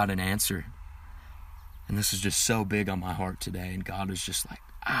problems. You've got an answer. And this is just so big on my heart today. And God is just like,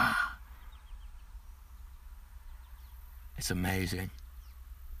 it's amazing.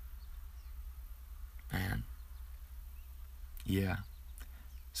 Man. Yeah.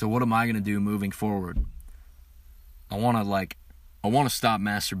 So what am I going to do moving forward? I want to stop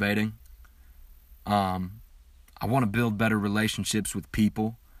masturbating. I want to build better relationships with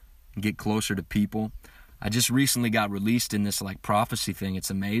people and get closer to people. I just recently got released in this like prophecy thing.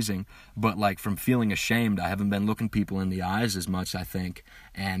 It's amazing. But like, from feeling ashamed, I haven't been looking people in the eyes as much, I think.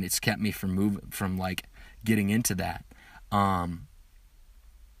 And it's kept me from like getting into that.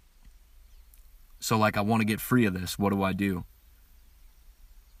 So like, I want to get free of this. What do I do?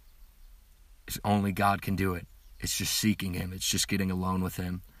 It's only God can do it. It's just seeking him. It's just getting alone with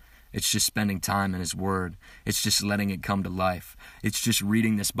him. It's just spending time in his word. It's just letting it come to life. It's just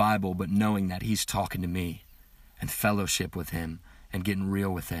reading this Bible, but knowing that he's talking to me, and fellowship with him and getting real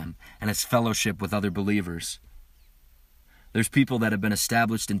with him. And it's fellowship with other believers. There's people that have been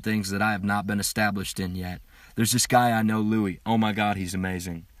established in things that I have not been established in yet. There's this guy I know, Louis. Oh my God, he's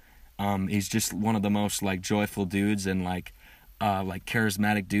amazing. He's just one of the most like joyful dudes and like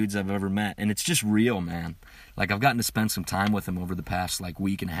charismatic dudes I've ever met. And it's just real, man. Like, I've gotten to spend some time with him over the past like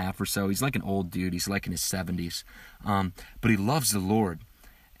week and a half or so. He's like an old dude. He's like in his 70s. But he loves the Lord.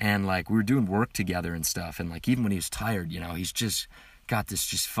 And like, we were doing work together and stuff. And like, even when he was tired, you know, he's just got this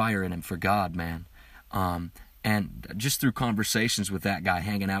just fire in him for God, man. And just through conversations with that guy,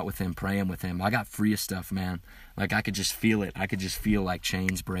 hanging out with him, praying with him, I got free of stuff, man. Like, I could just feel it. I could just feel like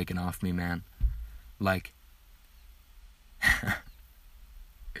chains breaking off me, man. Like,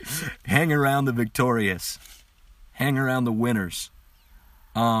 hang around the victorious, hang around the winners,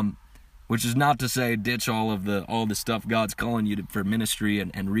 which is not to say ditch all the stuff God's calling you to for ministry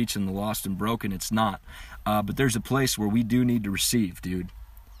and reaching the lost and broken. It's not, but there's a place where we do need to receive, dude.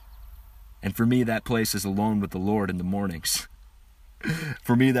 And for me, that place is alone with the Lord in the mornings.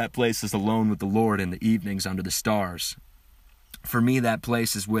 For me, that place is alone with the Lord in the evenings under the stars. For me, that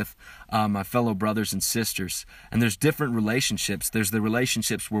place is with my fellow brothers and sisters. And there's different relationships. There's the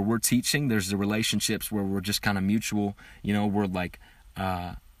relationships where we're teaching. There's the relationships where we're just kind of mutual. You know, we're like,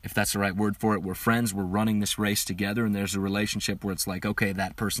 if that's the right word for it, we're friends. We're running this race together. And there's a relationship where it's like, okay,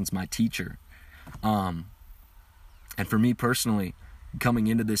 that person's my teacher. And for me personally, coming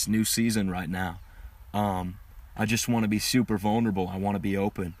into this new season right now, I just want to be super vulnerable. I want to be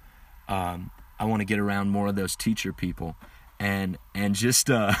open. I want to get around more of those teacher people. And just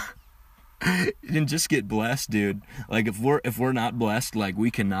and just get blessed, dude. Like, if we're not blessed, like, we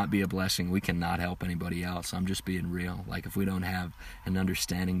cannot be a blessing. We cannot help anybody else. I'm just being real. Like, if we don't have an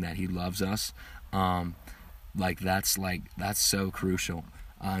understanding that he loves us, that's so crucial.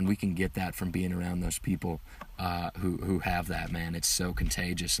 And we can get that from being around those people who have that, man. It's so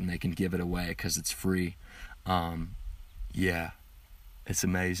contagious, and they can give it away because it's free. Yeah, it's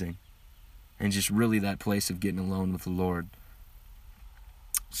amazing. And just really that place of getting alone with the Lord.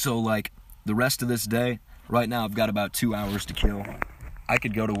 So, like, the rest of this day, right now I've got about 2 hours to kill. I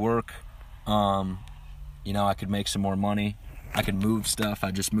could go to work. I could make some more money. I could move stuff.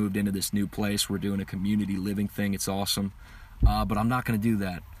 I just moved into this new place. We're doing a community living thing. It's awesome. But I'm not going to do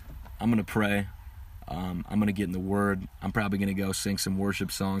that. I'm going to pray. I'm going to get in the Word. I'm probably going to go sing some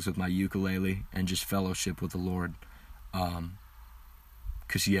worship songs with my ukulele and just fellowship with the Lord.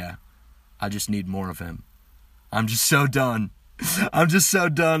 'Cause, yeah, I just need more of him. I'm just so done. I'm just so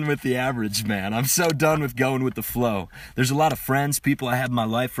done with the average, man. I'm so done with going with the flow. There's a lot of friends, people I have in my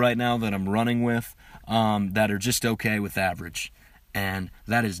life right now that I'm running with, that are just okay with average. And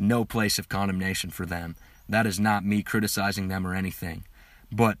that is no place of condemnation for them. That is not me criticizing them or anything.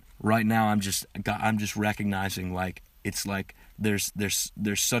 But right now I'm just recognizing, like, it's like there's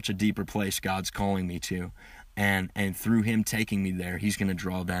such a deeper place God's calling me to. And through him taking me there, he's going to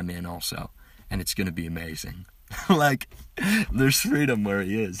draw them in also. And it's going to be amazing. Like, there's freedom where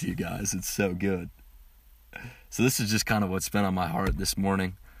he is, you guys. It's so good. So this is just kind of what's been on my heart this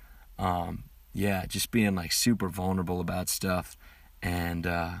morning. Just being like super vulnerable about stuff. And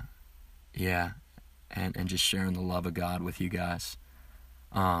and just sharing the love of God with you guys.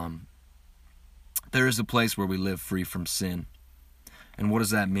 There is a place where we live free from sin. And what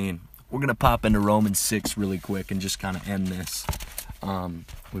does that mean? We're going to pop into Romans 6 really quick and just kind of end this.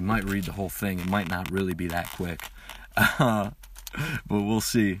 We might read the whole thing. It might not really be that quick. But we'll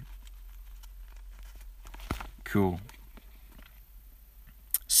see. Cool.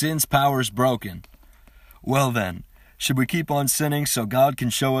 Sin's power is broken. Well then, should we keep on sinning so God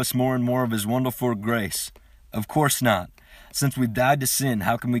can show us more and more of His wonderful grace? Of course not. Since we've died to sin,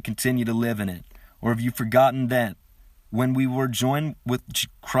 how can we continue to live in it? Or have you forgotten that when we were joined with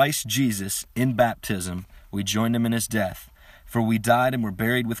Christ Jesus in baptism, we joined Him in His death? For we died and were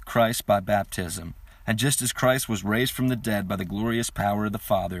buried with Christ by baptism. And just as Christ was raised from the dead by the glorious power of the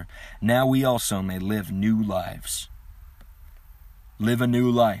Father, now we also may live new lives. Live a new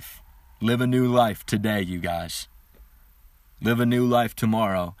life. Live a new life today, you guys. Live a new life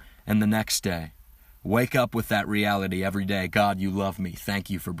tomorrow and the next day. Wake up with that reality every day. God, you love me. Thank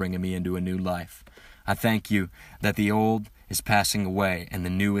you for bringing me into a new life. I thank you that the old is passing away and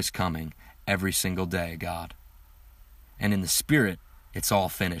the new is coming every single day, God. And in the Spirit, it's all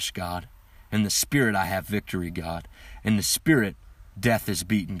finished, God. In the Spirit, I have victory, God. In the Spirit, death is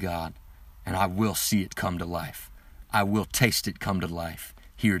beaten, God. And I will see it come to life. I will taste it come to life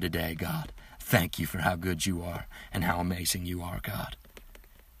here today, God. Thank you for how good you are and how amazing you are, God.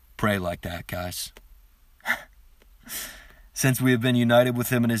 Pray like that, guys. Since we have been united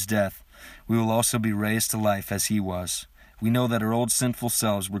with Him in His death, we will also be raised to life as He was. We know that our old sinful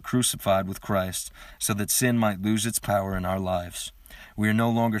selves were crucified with Christ so that sin might lose its power in our lives. We are no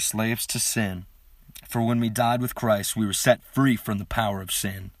longer slaves to sin, for when we died with Christ, we were set free from the power of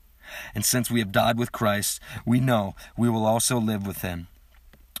sin. And since we have died with Christ, we know we will also live with Him.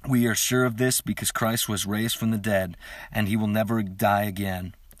 We are sure of this because Christ was raised from the dead, and He will never die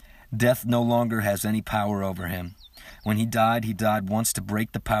again. Death no longer has any power over Him. When He died once to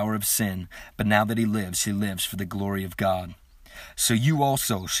break the power of sin, but now that He lives for the glory of God. So you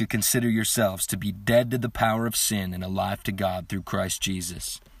also should consider yourselves to be dead to the power of sin and alive to God through Christ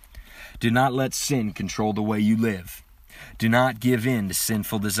Jesus. Do not let sin control the way you live. Do not give in to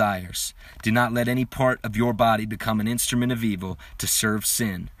sinful desires. Do not let any part of your body become an instrument of evil to serve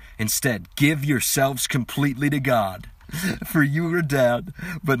sin. Instead, give yourselves completely to God. For you were dead,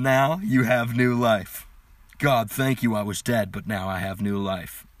 but now you have new life. God, thank you, I was dead, but now I have new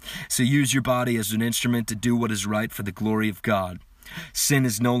life. So use your body as an instrument to do what is right for the glory of God. Sin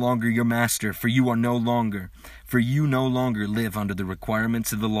is no longer your master, for you no longer live under the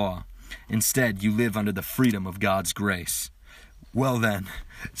requirements of the law. Instead, you live under the freedom of God's grace. Well then,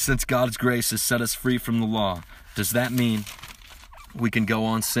 since God's grace has set us free from the law, does that mean we can go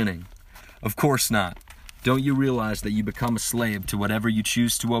on sinning? Of course not. Don't you realize that you become a slave to whatever you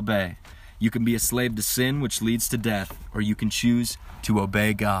choose to obey? You can be a slave to sin, which leads to death, or you can choose to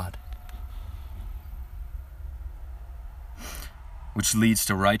obey God, which leads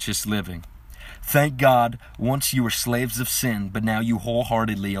to righteous living. Thank God, once you were slaves of sin, but now you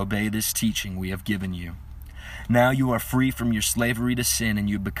wholeheartedly obey this teaching we have given you. Now you are free from your slavery to sin and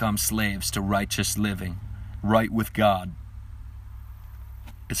you become slaves to righteous living, right with God.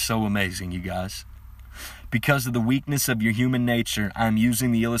 It's so amazing, you guys. Because of the weakness of your human nature, I'm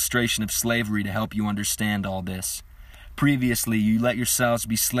using the illustration of slavery to help you understand all this. Previously, you let yourselves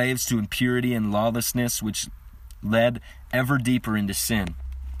be slaves to impurity and lawlessness, which led ever deeper into sin.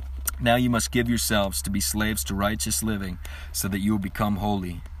 Now you must give yourselves to be slaves to righteous living, so that you will become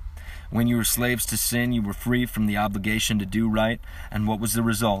holy. When you were slaves to sin, you were free from the obligation to do right, and what was the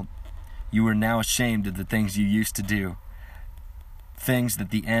result? You are now ashamed of the things you used to do, things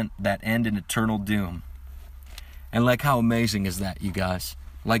that end in eternal doom. And like, how amazing is that, you guys?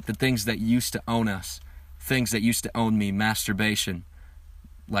 Like the things that used to own us, things that used to own me, masturbation,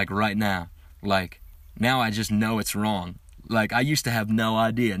 like right now. Like, now I just know it's wrong. Like, I used to have no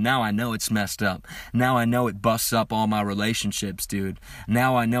idea. Now I know it's messed up. Now I know it busts up all my relationships, dude.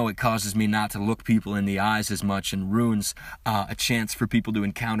 Now I know it causes me not to look people in the eyes as much and ruins a chance for people to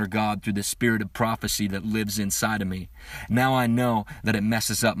encounter God through the spirit of prophecy that lives inside of me. Now I know that it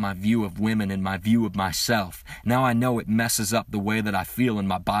messes up my view of women and my view of myself. Now I know it messes up the way that I feel in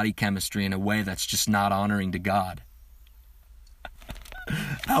my body chemistry in a way that's just not honoring to God.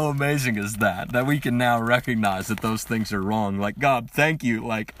 How amazing is that? That we can now recognize that those things are wrong. Like, God, thank you,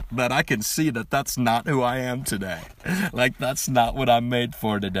 like, that I can see that that's not who I am today. Like, that's not what I'm made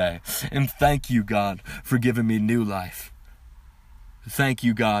for today. And thank you, God, for giving me new life. Thank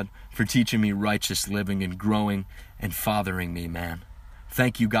you, God, for teaching me righteous living and growing and fathering me, man.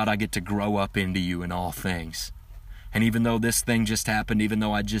 Thank you, God, I get to grow up into you in all things. And even though this thing just happened, even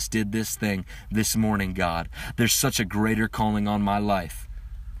though I just did this thing this morning, God, there's such a greater calling on my life.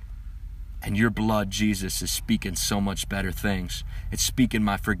 And your blood, Jesus, is speaking so much better things. It's speaking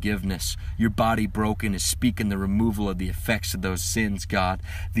my forgiveness. Your body broken is speaking the removal of the effects of those sins, God.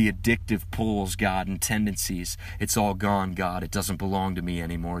 The addictive pulls, God, and tendencies. It's all gone, God. It doesn't belong to me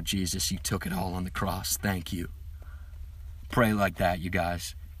anymore. Jesus, you took it all on the cross. Thank you. Pray like that, you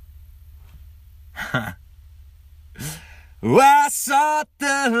guys. I sought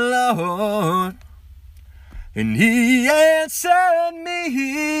the Lord, and he answered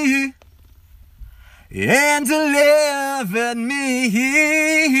me, and delivered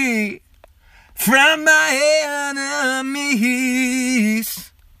me from my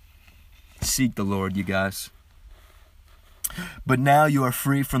enemies. Seek the Lord, you guys. But now you are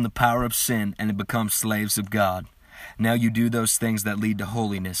free from the power of sin and have become slaves of God. Now you do those things that lead to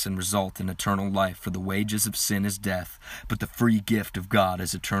holiness and result in eternal life. For the wages of sin is death, but the free gift of God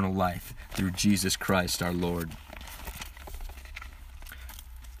is eternal life through Jesus Christ our Lord.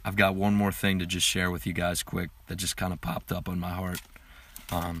 I've got one more thing to just share with you guys quick that just kind of popped up on my heart.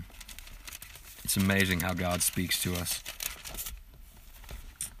 It's amazing how God speaks to us.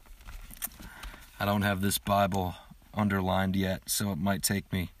 I don't have this Bible underlined yet, so it might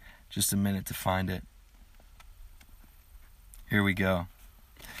take me just a minute to find it. Here we go.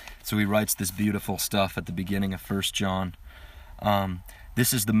 So he writes this beautiful stuff at the beginning of 1 John.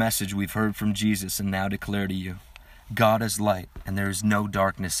 This is the message we've heard from Jesus and now declare to you. God is light, and there is no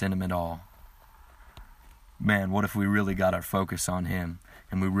darkness in him at all. Man, what if we really got our focus on him,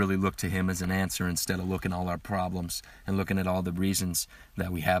 and we really look to him as an answer instead of looking at all our problems and looking at all the reasons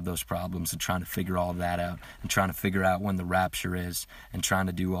that we have those problems and trying to figure all that out and trying to figure out when the rapture is and trying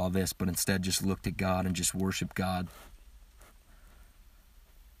to do all this, but instead just looked at God and just worship God.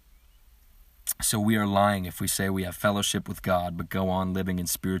 So we are lying if we say we have fellowship with God but go on living in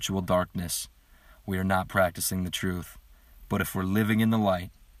spiritual darkness. We are not practicing the truth. But if we're living in the light,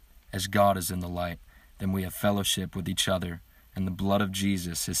 as God is in the light, then we have fellowship with each other, and the blood of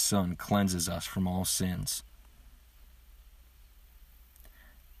Jesus, his Son, cleanses us from all sins.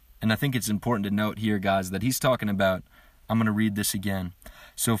 And I think it's important to note here, guys, that he's talking about, I'm going to read this again.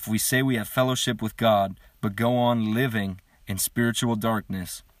 So if we say we have fellowship with God, but go on living in spiritual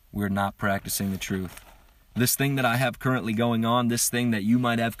darkness, we're not practicing the truth. This thing that I have currently going on, this thing that you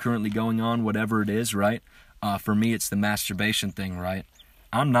might have currently going on, whatever it is, right? For me, it's the masturbation thing, right?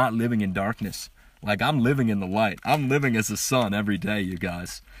 I'm not living in darkness. Like, I'm living in the light. I'm living as a son every day, you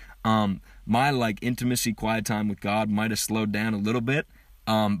guys. My, intimacy, quiet time with God might have slowed down a little bit,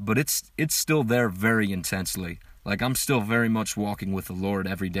 but it's still there very intensely. Like, I'm still very much walking with the Lord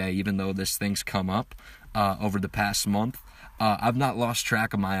every day, even though this thing's come up over the past month. I've not lost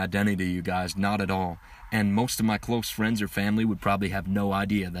track of my identity, you guys, not at all. And most of my close friends or family would probably have no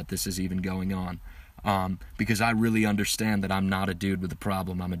idea that this is even going on. Because I really understand that I'm not a dude with a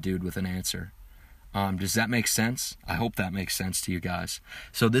problem, I'm a dude with an answer. Does that make sense? I hope that makes sense to you guys.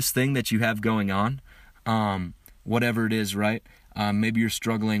 So this thing that you have going on, whatever it is, right? Maybe you're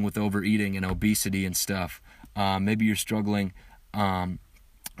struggling with overeating and obesity and stuff. Maybe you're struggling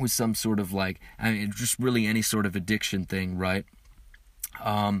with some sort of just really any sort of addiction thing, right?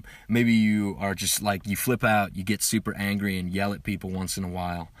 Maybe you are just you flip out, you get super angry and yell at people once in a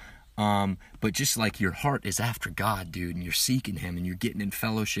while. But just your heart is after God, dude, and you're seeking him and you're getting in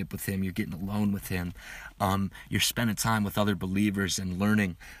fellowship with him, you're getting alone with him. You're spending time with other believers and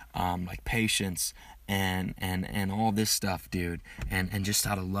learning, patience and all this stuff, dude, and just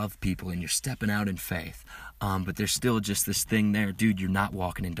how to love people, and you're stepping out in faith. But there's still just this thing there, dude, you're not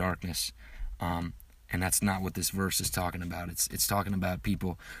walking in darkness. And that's not what this verse is talking about. It's talking about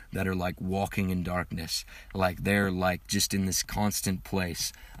people that are walking in darkness. They're just in this constant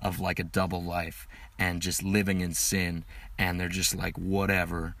place of a double life and just living in sin. And they're just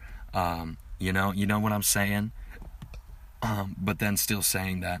whatever. You know what I'm saying? But then still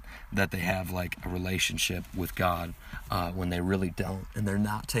saying that they have a relationship with God when they really don't. And they're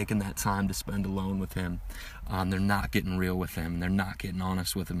not taking that time to spend alone with him. They're not getting real with him. They're not getting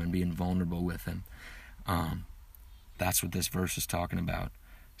honest with him and being vulnerable with him. That's what this verse is talking about.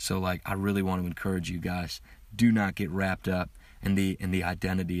 So I really want to encourage you guys, do not get wrapped up in the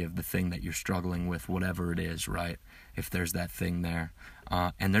identity of the thing that you're struggling with, whatever it is, right? If there's that thing there.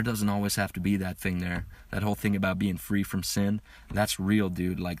 And there doesn't always have to be that thing there. That whole thing about being free from sin, that's real,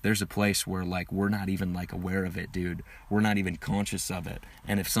 dude. There's a place where we're not even aware of it, dude. We're not even conscious of it.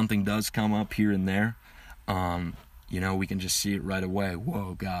 And if something does come up here and there, we can just see it right away.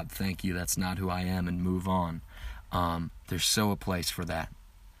 Whoa, God, thank you. That's not who I am, and move on. There's so a place for that.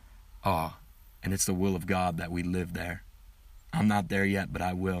 And it's the will of God that we live there. I'm not there yet, but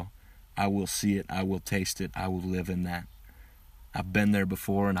I will. I will see it. I will taste it. I will live in that. I've been there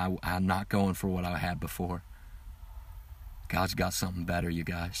before, and I'm not going for what I had before. God's got something better, you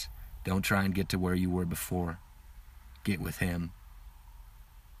guys. Don't try and get to where you were before. Get with him.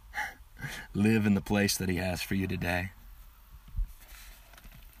 Live in the place that he has for you today.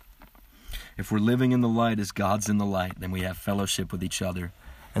 If we're living in the light as God's in the light, then we have fellowship with each other,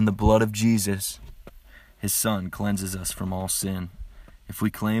 And the blood of Jesus, his Son, cleanses us from all sin. If we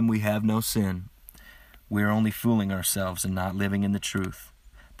claim we have no sin, we are only fooling ourselves and not living in the truth.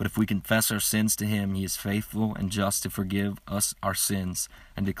 But if we confess our sins to him, he is faithful and just to forgive us our sins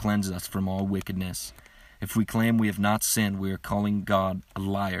and to cleanse us from all wickedness. If we claim we have not sinned, we are calling God a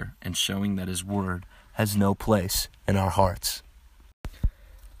liar and showing that his word has no place in our hearts.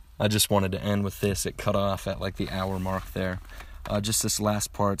 I just wanted to end with this. It cut off at like the hour mark there. Just this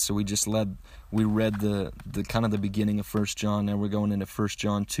last part. So we read the kind of the beginning of 1 John. Now we're going into 1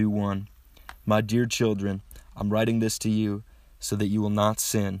 John 2:1. My dear children, I'm writing this to you so that you will not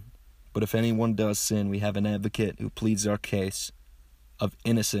sin. But if anyone does sin, we have an advocate who pleads our case of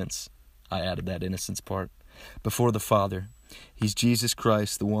innocence. I added that innocence part. Before the Father. He's Jesus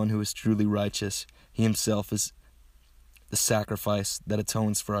Christ, the one who is truly righteous. He himself is the sacrifice that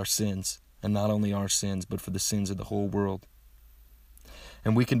atones for our sins, and not only our sins, but for the sins of the whole world.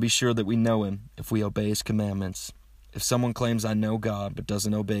 And we can be sure that we know him if we obey his commandments. If someone claims, I know God, but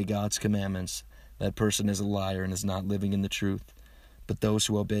doesn't obey God's commandments, that person is a liar and is not living in the truth. But those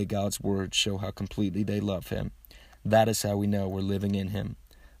who obey God's word show how completely they love him. That is how we know we're living in him.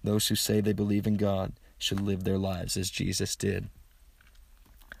 Those who say they believe in God should live their lives as Jesus did.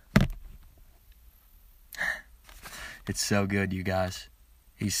 It's so good, you guys.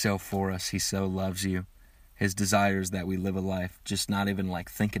 He's so for us. He so loves you. His desire is that we live a life just not even like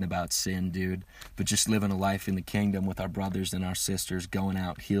thinking about sin, dude, but just living a life in the kingdom with our brothers and our sisters, going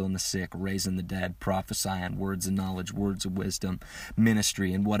out, healing the sick, raising the dead, prophesying, words of knowledge, words of wisdom,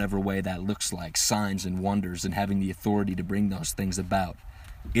 ministry in whatever way that looks like, signs and wonders, and having the authority to bring those things about.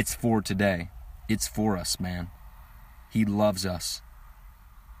 It's for today. It's for us, man. He loves us.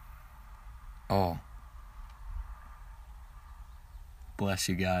 Oh. Bless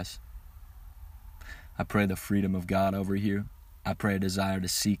you guys. I pray the freedom of God over you. I pray a desire to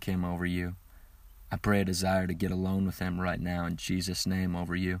seek him over you. I pray a desire to get alone with him right now in Jesus' name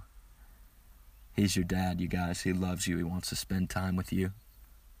over you. He's your dad, you guys. He loves you. He wants to spend time with you.